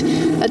tonight,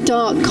 a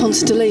dark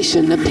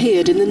constellation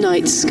appeared in the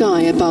night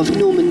sky above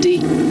Normandy.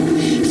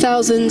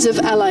 Thousands of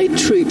Allied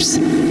troops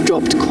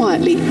dropped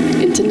quietly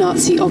into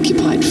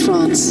Nazi-occupied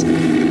France.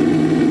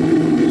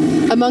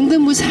 Among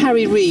them was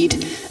Harry Reid,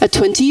 a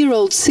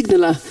 20-year-old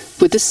signaller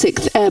with the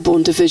 6th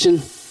Airborne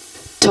Division,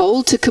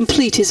 told to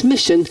complete his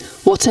mission,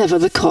 whatever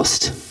the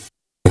cost.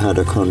 We had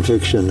a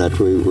conviction that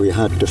we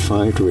had to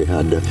fight. We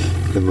had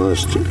the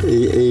most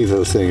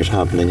evil things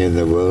happening in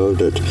the world,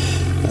 that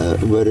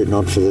were it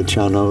not for the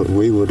Channel,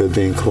 we would have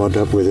been caught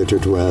up with it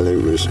as well.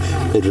 It was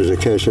a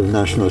case of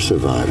national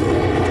survival.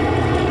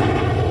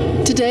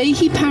 Today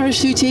he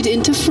parachuted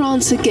into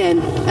France again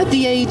at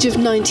the age of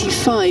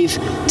 95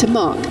 to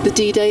mark the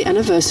D-Day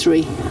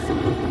anniversary.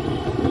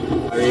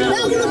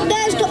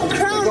 There's got a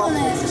crown on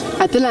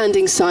it. At the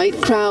landing site,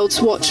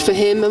 crowds watched for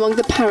him among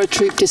the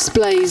paratroop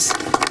displays.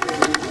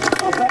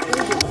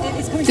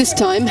 This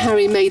time,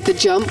 Harry made the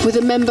jump with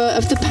a member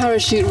of the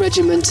parachute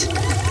regiment,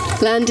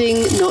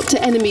 landing not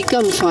to enemy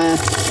gunfire,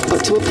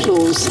 but to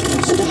applause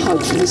and a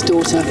hug from his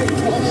daughter.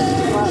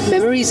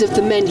 Memories of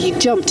the men he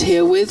jumped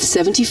here with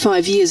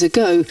 75 years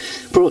ago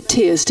brought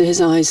tears to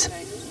his eyes.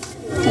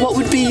 What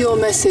would be your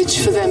message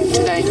for them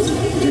today?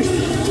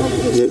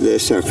 That their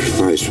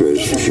sacrifice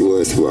was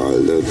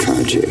worthwhile, though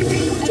tragic.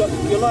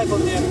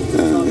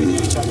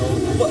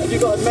 Have you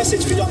got a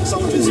message for young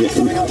soldiers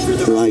coming out through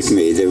the like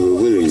me, they were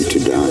willing to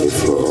die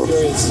for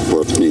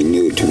what they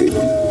knew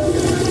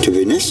to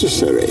be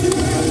necessary.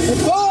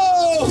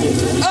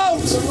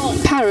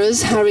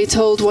 Paras, Harry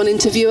told one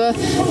interviewer,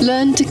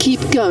 learned to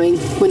keep going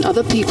when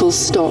other people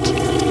stop.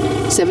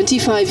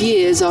 75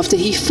 years after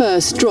he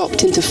first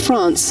dropped into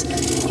France,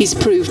 he's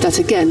proved that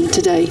again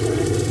today.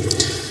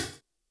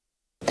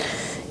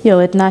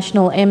 You're at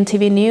National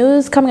EMTV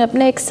News. Coming up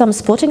next, some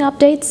sporting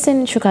updates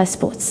in Chukai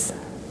Sports.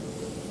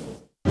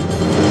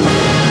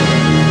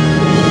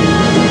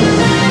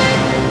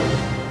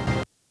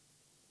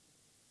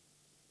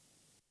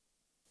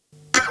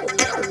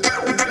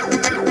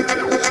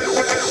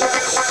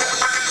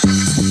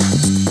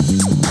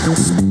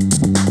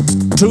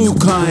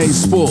 Chukai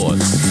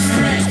Sports.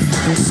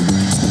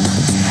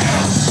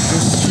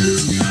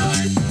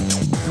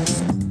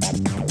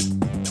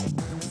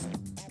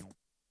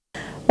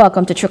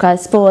 Welcome to Chukai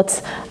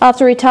Sports.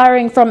 After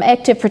retiring from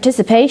active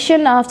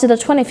participation after the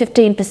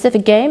 2015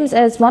 Pacific Games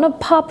as one of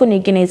Papua New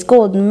Guinea's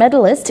gold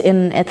medalists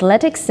in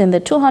athletics in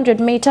the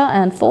 200-meter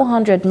and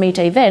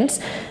 400-meter events,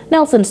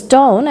 Nelson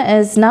Stone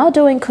is now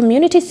doing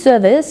community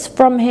service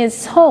from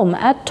his home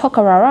at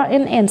Tokarara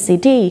in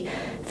NCD.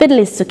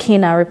 Fidelis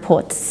Sukina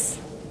reports.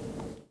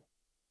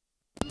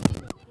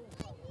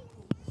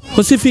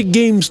 Pacific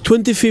Games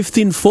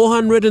 2015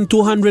 400 and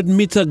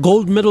 200-meter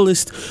gold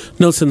medalist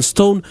Nelson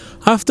Stone,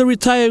 after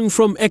retiring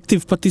from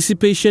active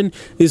participation,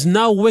 is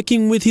now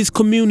working with his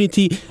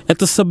community at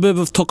the suburb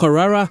of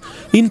Tokarara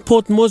in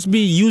Port Moresby,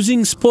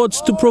 using sports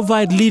to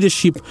provide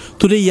leadership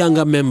to the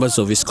younger members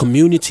of his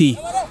community.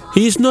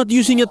 He is not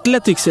using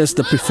athletics as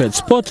the preferred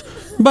sport,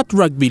 but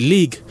rugby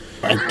league.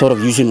 I thought of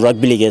using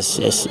rugby league as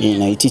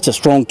it's a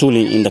strong tool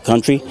in the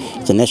country.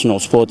 It's a national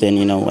sport,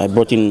 and I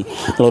brought in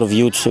a lot of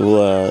youths who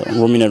are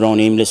roaming around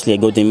aimlessly. I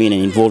got them in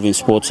and involved in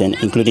sports, and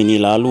including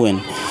Ilalu,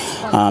 and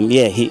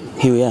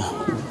here we are.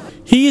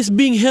 He is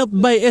being helped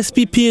by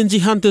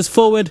SPPNG Hunters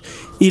forward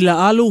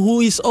Ilalu,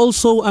 who is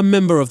also a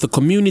member of the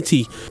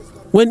community.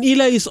 When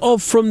Ila is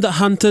off from the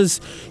Hunters,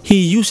 he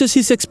uses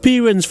his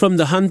experience from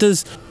the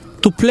Hunters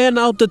to plan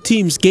out the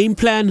team's game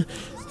plan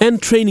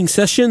and training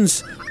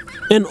sessions,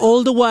 and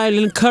all the while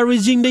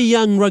encouraging the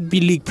young rugby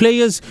league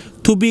players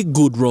to be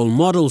good role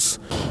models.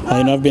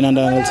 I've been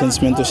under Nelson's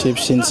mentorship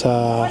since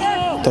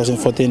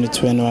 2014.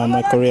 It's when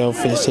my career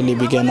officially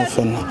began off,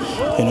 and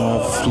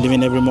of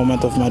living every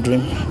moment of my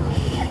dream.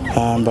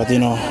 But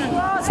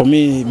for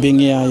me, being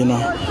here,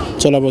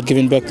 it's all about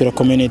giving back to the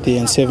community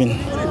and saving,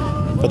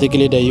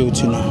 particularly the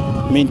youth.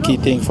 Main key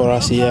thing for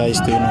us here is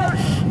to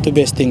do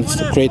best things,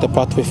 to create a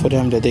pathway for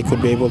them that they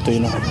could be able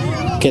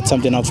to get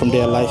something out from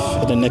their life.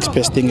 And the next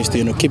best thing is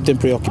to keep them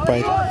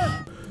preoccupied.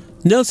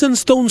 Nelson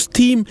Stone's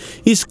team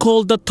is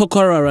called the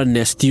Tokarara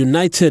Nest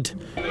United.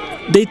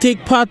 They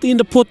take part in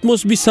the Port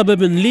Moresby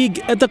Suburban League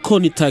at the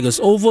Coney Tigers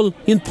Oval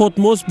in Port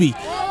Moresby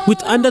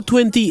with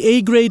under-20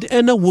 A-grade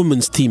and a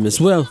women's team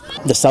as well.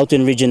 The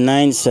Southern Region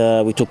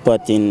 9s, we took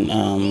part in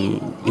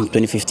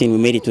 2015. We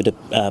made it to the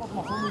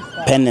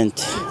pennant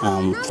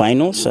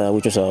finals,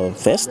 which was our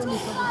first.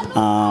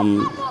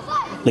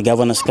 The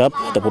Governors Cup,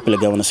 the Popular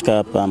Governors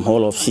Cup,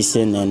 whole of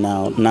season, and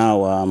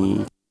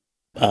now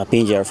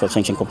PNGR for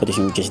sanction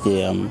competition, which is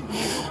the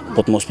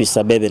Port Moresby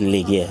Suburban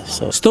League. Yeah.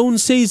 So Stone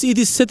says it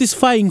is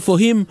satisfying for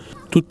him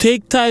to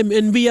take time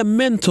and be a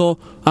mentor,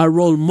 a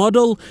role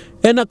model,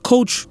 and a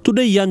coach to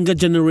the younger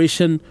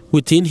generation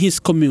within his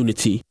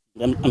community.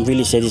 I'm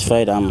really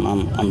satisfied.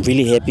 I'm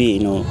really happy,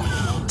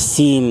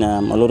 seeing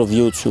a lot of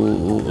youths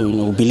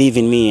who believe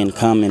in me and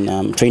come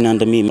and train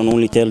under me. Not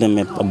only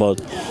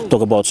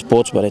talk about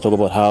sports, but I talk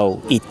about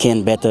how it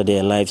can better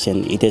their lives,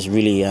 and it has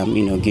really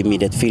give me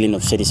that feeling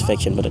of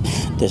satisfaction. But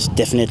there's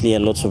definitely a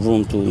lot of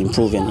room to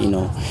improve, and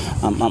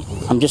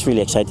I'm just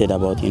really excited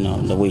about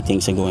the way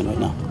things are going right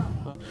now.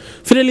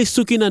 Fidelis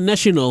Sukina,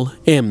 National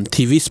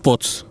EMTV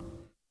Sports.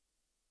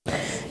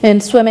 In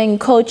swimming,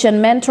 coach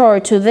and mentor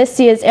to this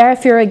year's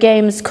Arafura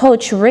Games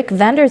coach Rick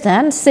van der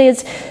Zandt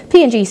says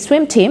PNG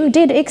swim team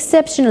did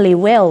exceptionally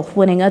well,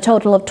 winning a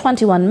total of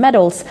 21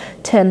 medals,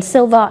 10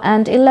 silver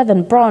and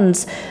 11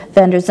 bronze.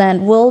 Van der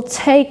Zandt will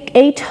take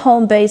 8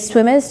 home-based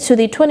swimmers to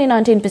the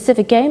 2019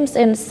 Pacific Games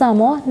in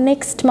Samoa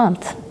next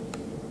month.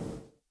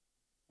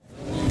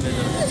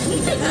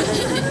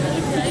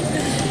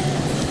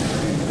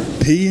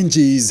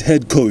 PNG's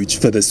head coach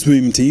for the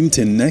swim team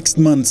to next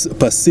month's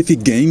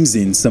Pacific Games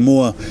in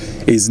Samoa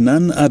is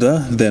none other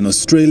than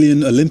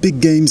Australian Olympic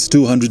Games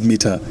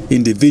 200-meter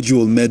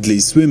individual medley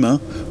swimmer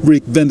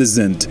Rick van der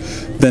Zandt.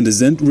 Van der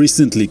Zandt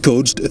recently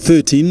coached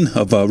 13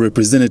 of our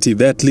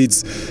representative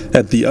athletes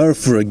at the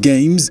Arafura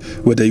Games,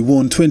 where they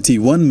won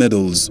 21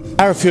 medals.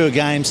 Arafura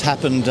Games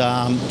happened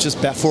just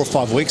about 4 or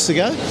 5 weeks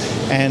ago,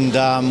 and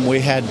we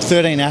had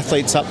 13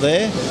 athletes up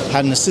there,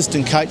 had an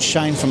assistant coach,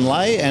 Shane from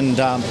Lay, and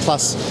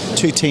plus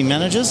 2 team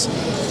managers,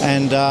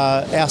 and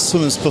our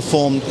swimmers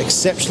performed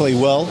exceptionally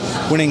well,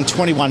 winning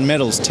 21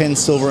 medals, 10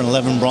 silver and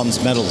 11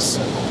 bronze medals.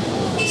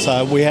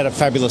 So we had a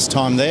fabulous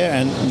time there,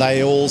 and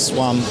they all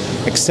swam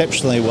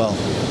exceptionally well.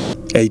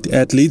 8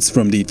 athletes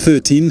from the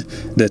 13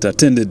 that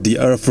attended the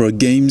Arafura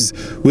Games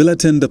will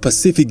attend the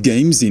Pacific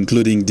Games,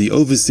 including the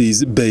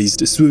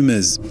overseas-based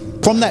swimmers.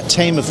 From that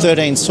team of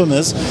 13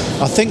 swimmers,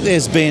 I think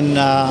there's been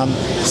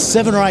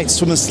 7 or 8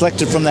 swimmers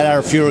selected from that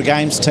Arafura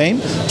Games team,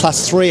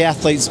 plus 3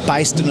 athletes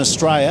based in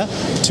Australia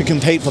to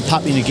compete for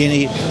Papua New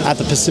Guinea at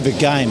the Pacific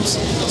Games.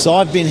 So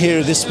I've been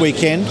here this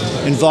weekend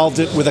involved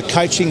with a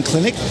coaching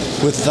clinic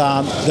with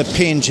the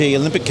PNG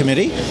Olympic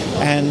Committee,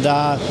 and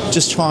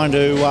just trying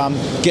to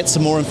get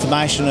some more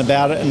information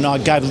about it, and I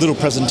gave a little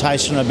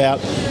presentation about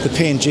the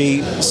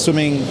PNG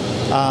swimming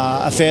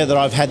affair that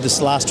I've had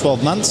this last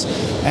 12 months,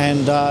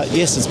 and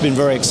yes, it's been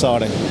very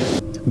exciting.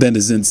 Van der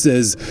Zandt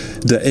says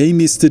the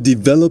aim is to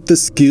develop the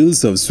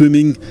skills of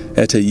swimming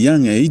at a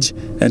young age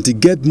and to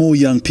get more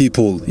young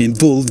people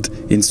involved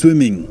in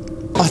swimming.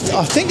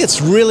 I think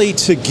it's really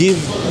to give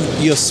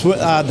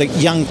the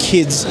young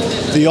kids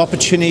the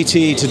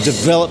opportunity to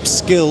develop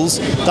skills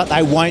that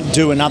they won't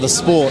do in other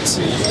sports.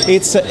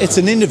 It's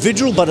an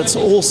individual, but it's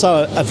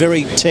also a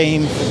very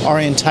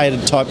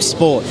team-orientated type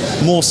sport.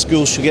 More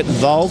schools should get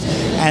involved,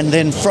 and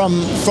then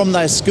from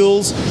those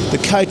schools, the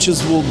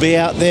coaches will be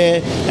out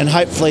there and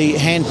hopefully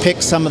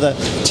handpick some of the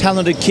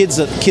talented kids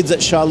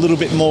that show a little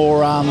bit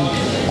more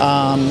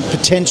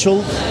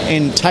potential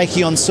in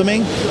taking on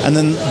swimming, and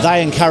then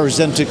they encourage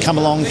them to come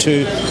along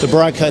to the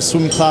Baroko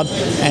Swim Club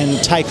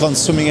and take on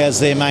swimming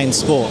as their main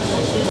sport.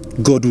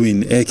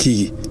 Godwin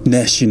Eki,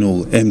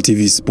 National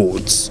EMTV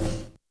Sports.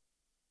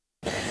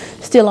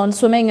 Still on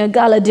swimming, a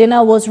gala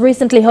dinner was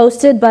recently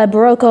hosted by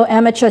Baroko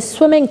Amateur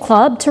Swimming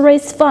Club to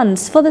raise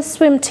funds for the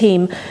swim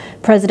team.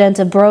 President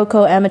of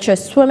Baroko Amateur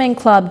Swimming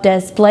Club,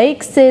 Des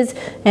Blake, says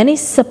any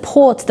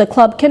support the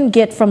club can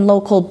get from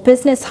local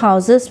business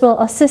houses will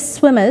assist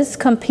swimmers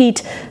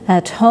compete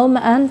at home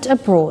and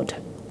abroad.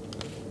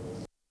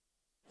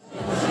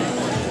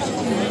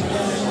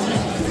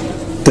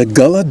 The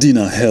gala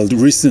dinner held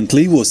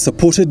recently was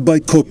supported by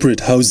corporate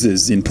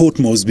houses in Port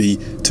Moresby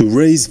to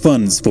raise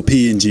funds for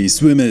PNG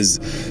swimmers.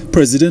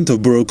 President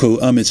of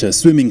Baroko Amateur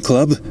Swimming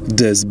Club,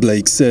 Des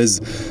Blake, says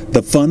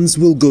the funds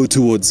will go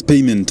towards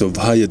payment of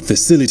hired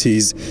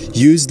facilities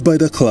used by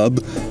the club,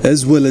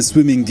 as well as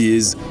swimming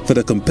gears for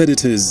the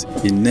competitors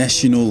in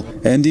national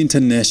and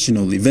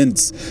international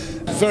events.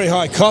 Very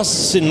high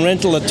costs in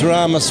rental at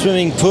Tarama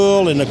swimming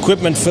pool and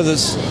equipment for the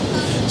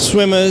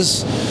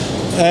swimmers,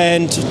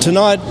 and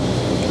tonight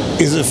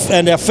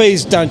and our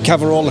fees don't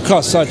cover all the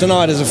costs. So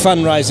tonight is a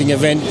fundraising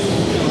event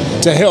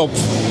to help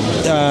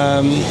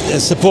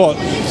support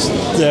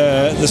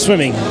the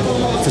swimming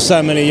for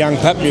so many young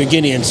Papua New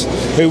Guineans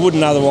who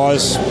wouldn't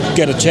otherwise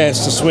get a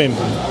chance to swim.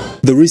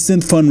 The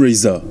recent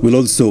fundraiser will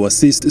also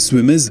assist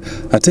swimmers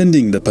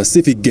attending the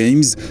Pacific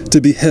Games to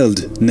be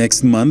held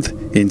next month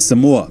in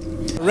Samoa.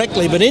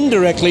 Directly but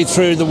indirectly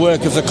through the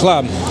work of the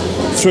club,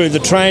 through the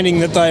training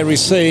that they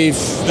receive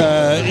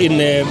in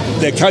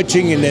their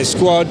coaching, in their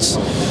squads.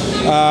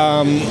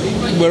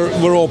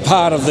 We're all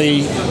part of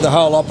the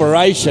whole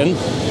operation.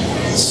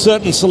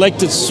 Certain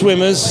selected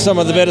swimmers, some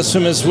of the better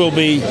swimmers, will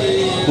be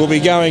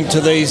going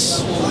to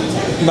these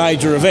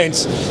major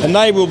events, and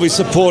they will be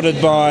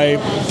supported by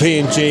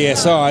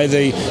PNGSI,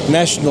 the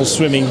national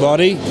swimming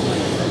body,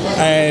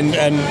 and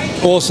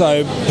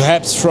also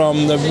perhaps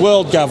from the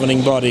world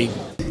governing body.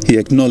 He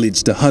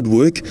acknowledged the hard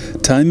work,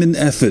 time and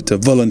effort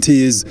of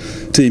volunteers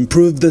to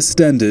improve the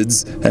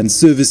standards and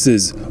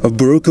services of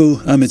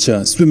Boroko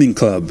Amateur Swimming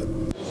Club.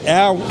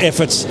 Our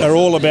efforts are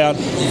all about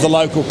the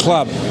local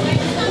club.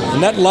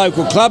 And that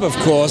local club, of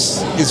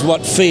course, is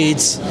what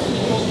feeds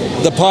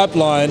the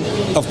pipeline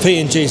of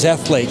PNG's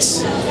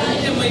athletes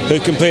who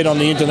compete on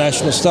the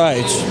international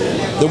stage.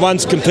 The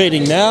ones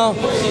competing now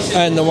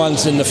and the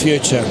ones in the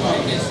future.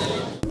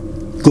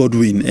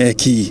 Godwin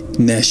Eki,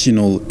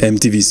 National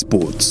EMTV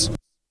Sports.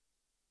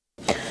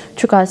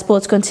 Trukai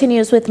Sports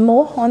continues with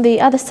more on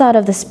the other side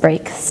of this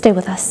break. Stay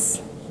with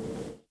us.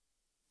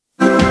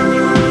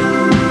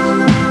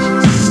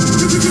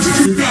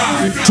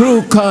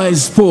 Trukai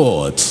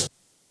Sports.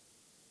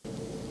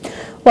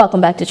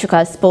 Welcome back to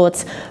Trukai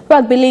Sports.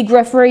 Rugby League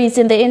referees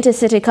in the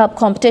Intercity Cup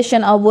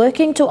competition are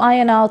working to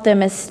iron out their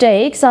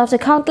mistakes after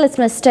countless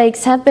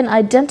mistakes have been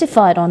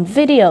identified on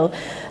video.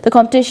 The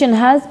competition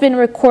has been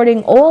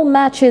recording all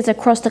matches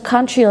across the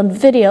country on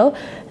video,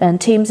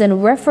 and teams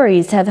and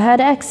referees have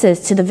had access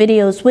to the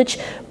videos, which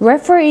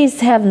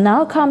referees have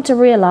now come to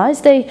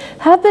realize they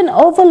have been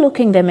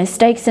overlooking their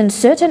mistakes in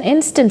certain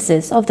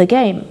instances of the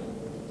game.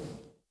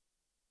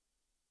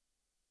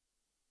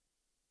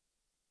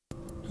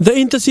 The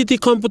intercity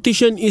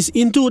competition is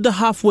into the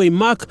halfway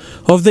mark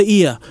of the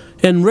year,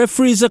 and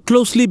referees are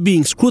closely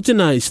being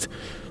scrutinized.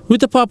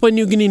 With the Papua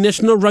New Guinea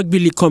National Rugby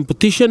League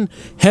competition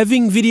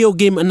having video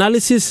game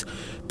analysis,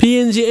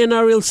 PNG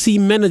NRLC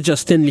manager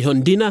Stanley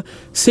Hondina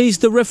says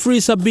the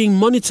referees are being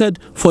monitored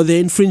for their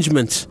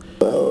infringements.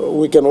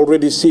 We can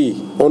already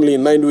see, only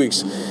in 9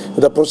 weeks,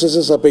 the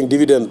processes are paying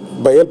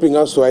dividend by helping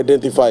us to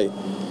identify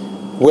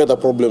where the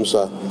problems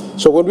are.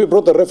 So when we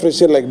brought the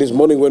referees in, like this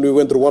morning when we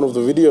went through one of the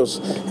videos,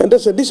 and they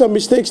said these are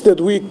mistakes that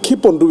we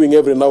keep on doing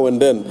every now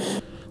and then.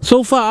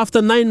 So far,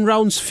 after 9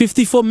 rounds,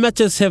 54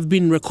 matches have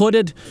been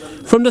recorded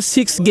from the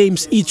 6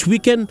 games each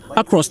weekend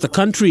across the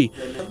country.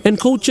 And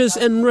coaches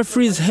and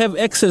referees have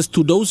access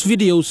to those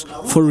videos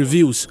for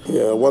reviews.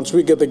 Yeah, once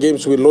we get the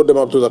games, we load them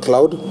up to the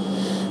cloud.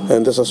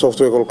 And there's a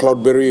software called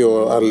Cloudberry,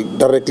 or a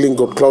direct link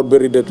called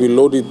Cloudberry that we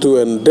load it to,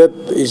 and that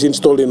is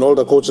installed in all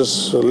the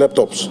coaches'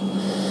 laptops.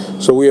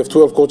 So we have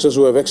 12 coaches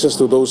who have access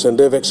to those, and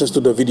they have access to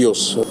the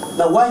videos.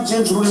 Now why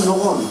change ruling no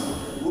on?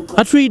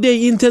 A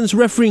 3-day intense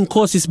refereeing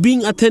course is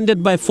being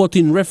attended by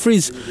 14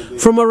 referees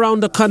from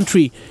around the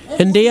country,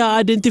 and they are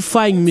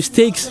identifying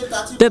mistakes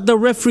that the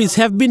referees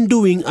have been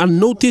doing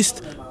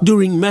unnoticed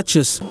during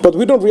matches. But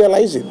we don't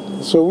realize it.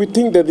 So we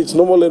think that it's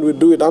normal and we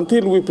do it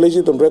until we place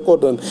it on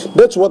record, and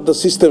that's what the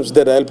systems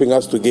that are helping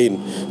us to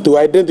gain, to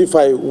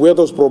identify where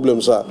those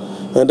problems are.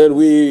 And then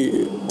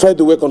we try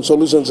to work on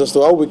solutions as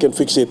to how we can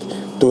fix it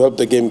to help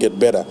the game get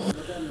better.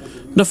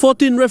 The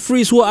 14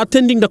 referees who are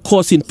attending the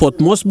course in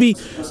Port Moresby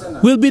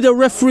will be the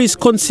referees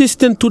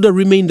consistent to the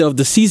remainder of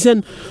the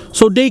season,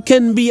 so they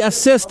can be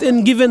assessed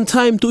and given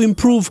time to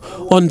improve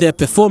on their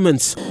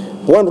performance.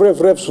 One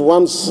refs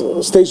once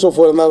stays off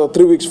for another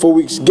 3 weeks, 4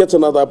 weeks, gets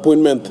another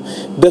appointment.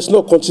 There's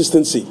no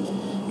consistency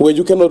where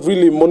you cannot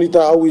really monitor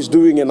how he's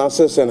doing and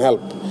assess and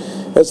help.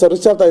 As a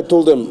result, I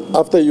told them,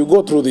 after you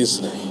go through this,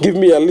 give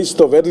me a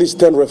list of at least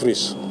 10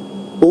 referees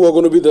who are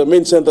going to be the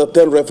main center,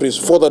 10 referees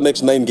for the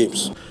next 9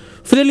 games.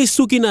 Fidelis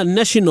Sukina,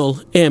 National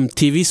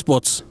EMTV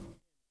Sports.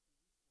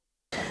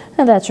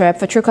 And that's a wrap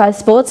for Trukai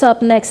Sports.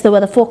 Up next, the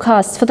weather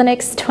forecast for the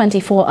next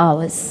 24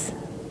 hours.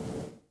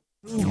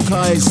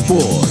 Trukai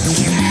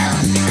Sports.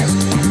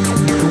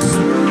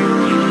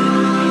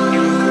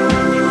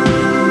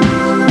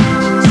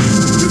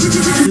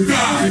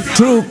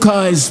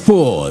 Trukai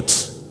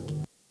Sports.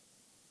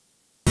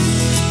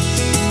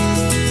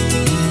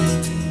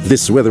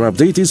 This weather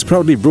update is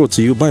proudly brought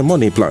to you by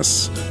Money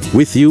Plus.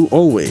 With you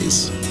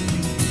always.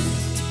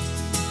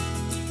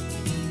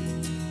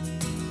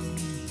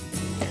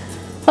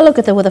 A look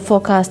at the weather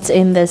forecasts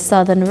in the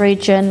southern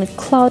region.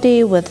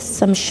 Cloudy with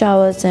some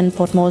showers in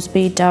Port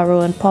Moresby, Daru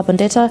and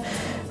Popondetta.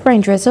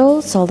 Rain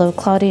drizzles, although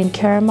cloudy in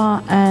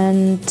Kerema,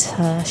 and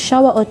a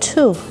shower or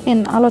two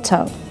in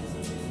Alotau.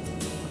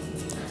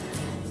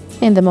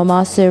 In the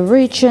Momase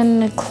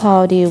region,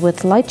 cloudy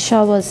with light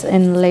showers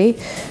in Leh,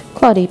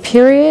 cloudy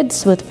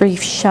periods with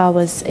brief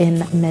showers in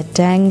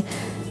Medang,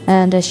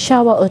 and a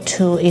shower or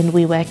two in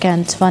Wewak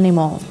and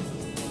Svanimo.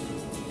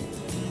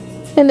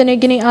 In the New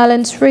Guinea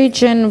Islands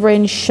region,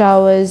 rain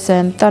showers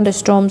and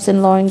thunderstorms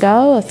in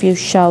Lorengau, a few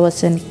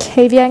showers in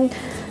Kavieng,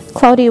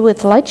 cloudy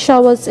with light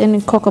showers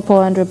in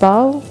Kokopo and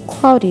Rabaul,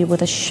 cloudy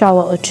with a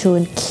shower or two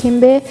in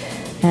Kimbe,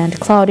 and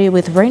cloudy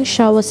with rain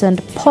showers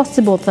and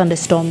possible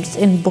thunderstorms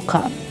in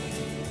Buka.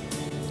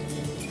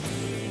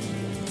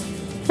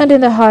 And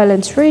in the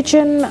Highlands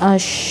region, a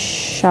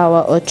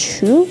shower or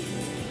two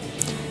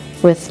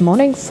with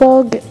morning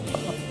fog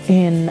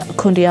in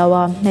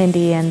Kundiawa,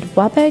 Mendi and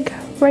Wapeg,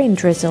 rain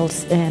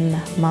drizzles in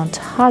Mount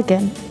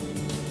Hagen.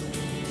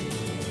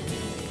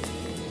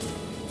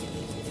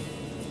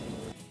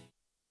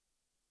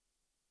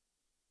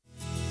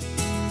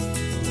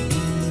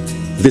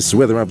 This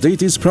weather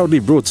update is proudly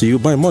brought to you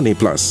by Money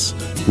Plus.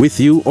 With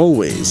you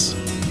always.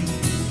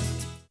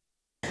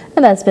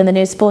 And that's been the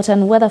news, sport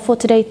and weather for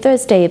today,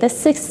 Thursday, the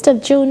 6th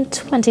of June,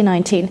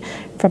 2019.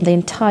 From the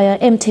entire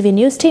EMTV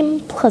News team,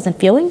 pleasant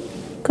viewing.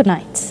 Good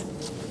night.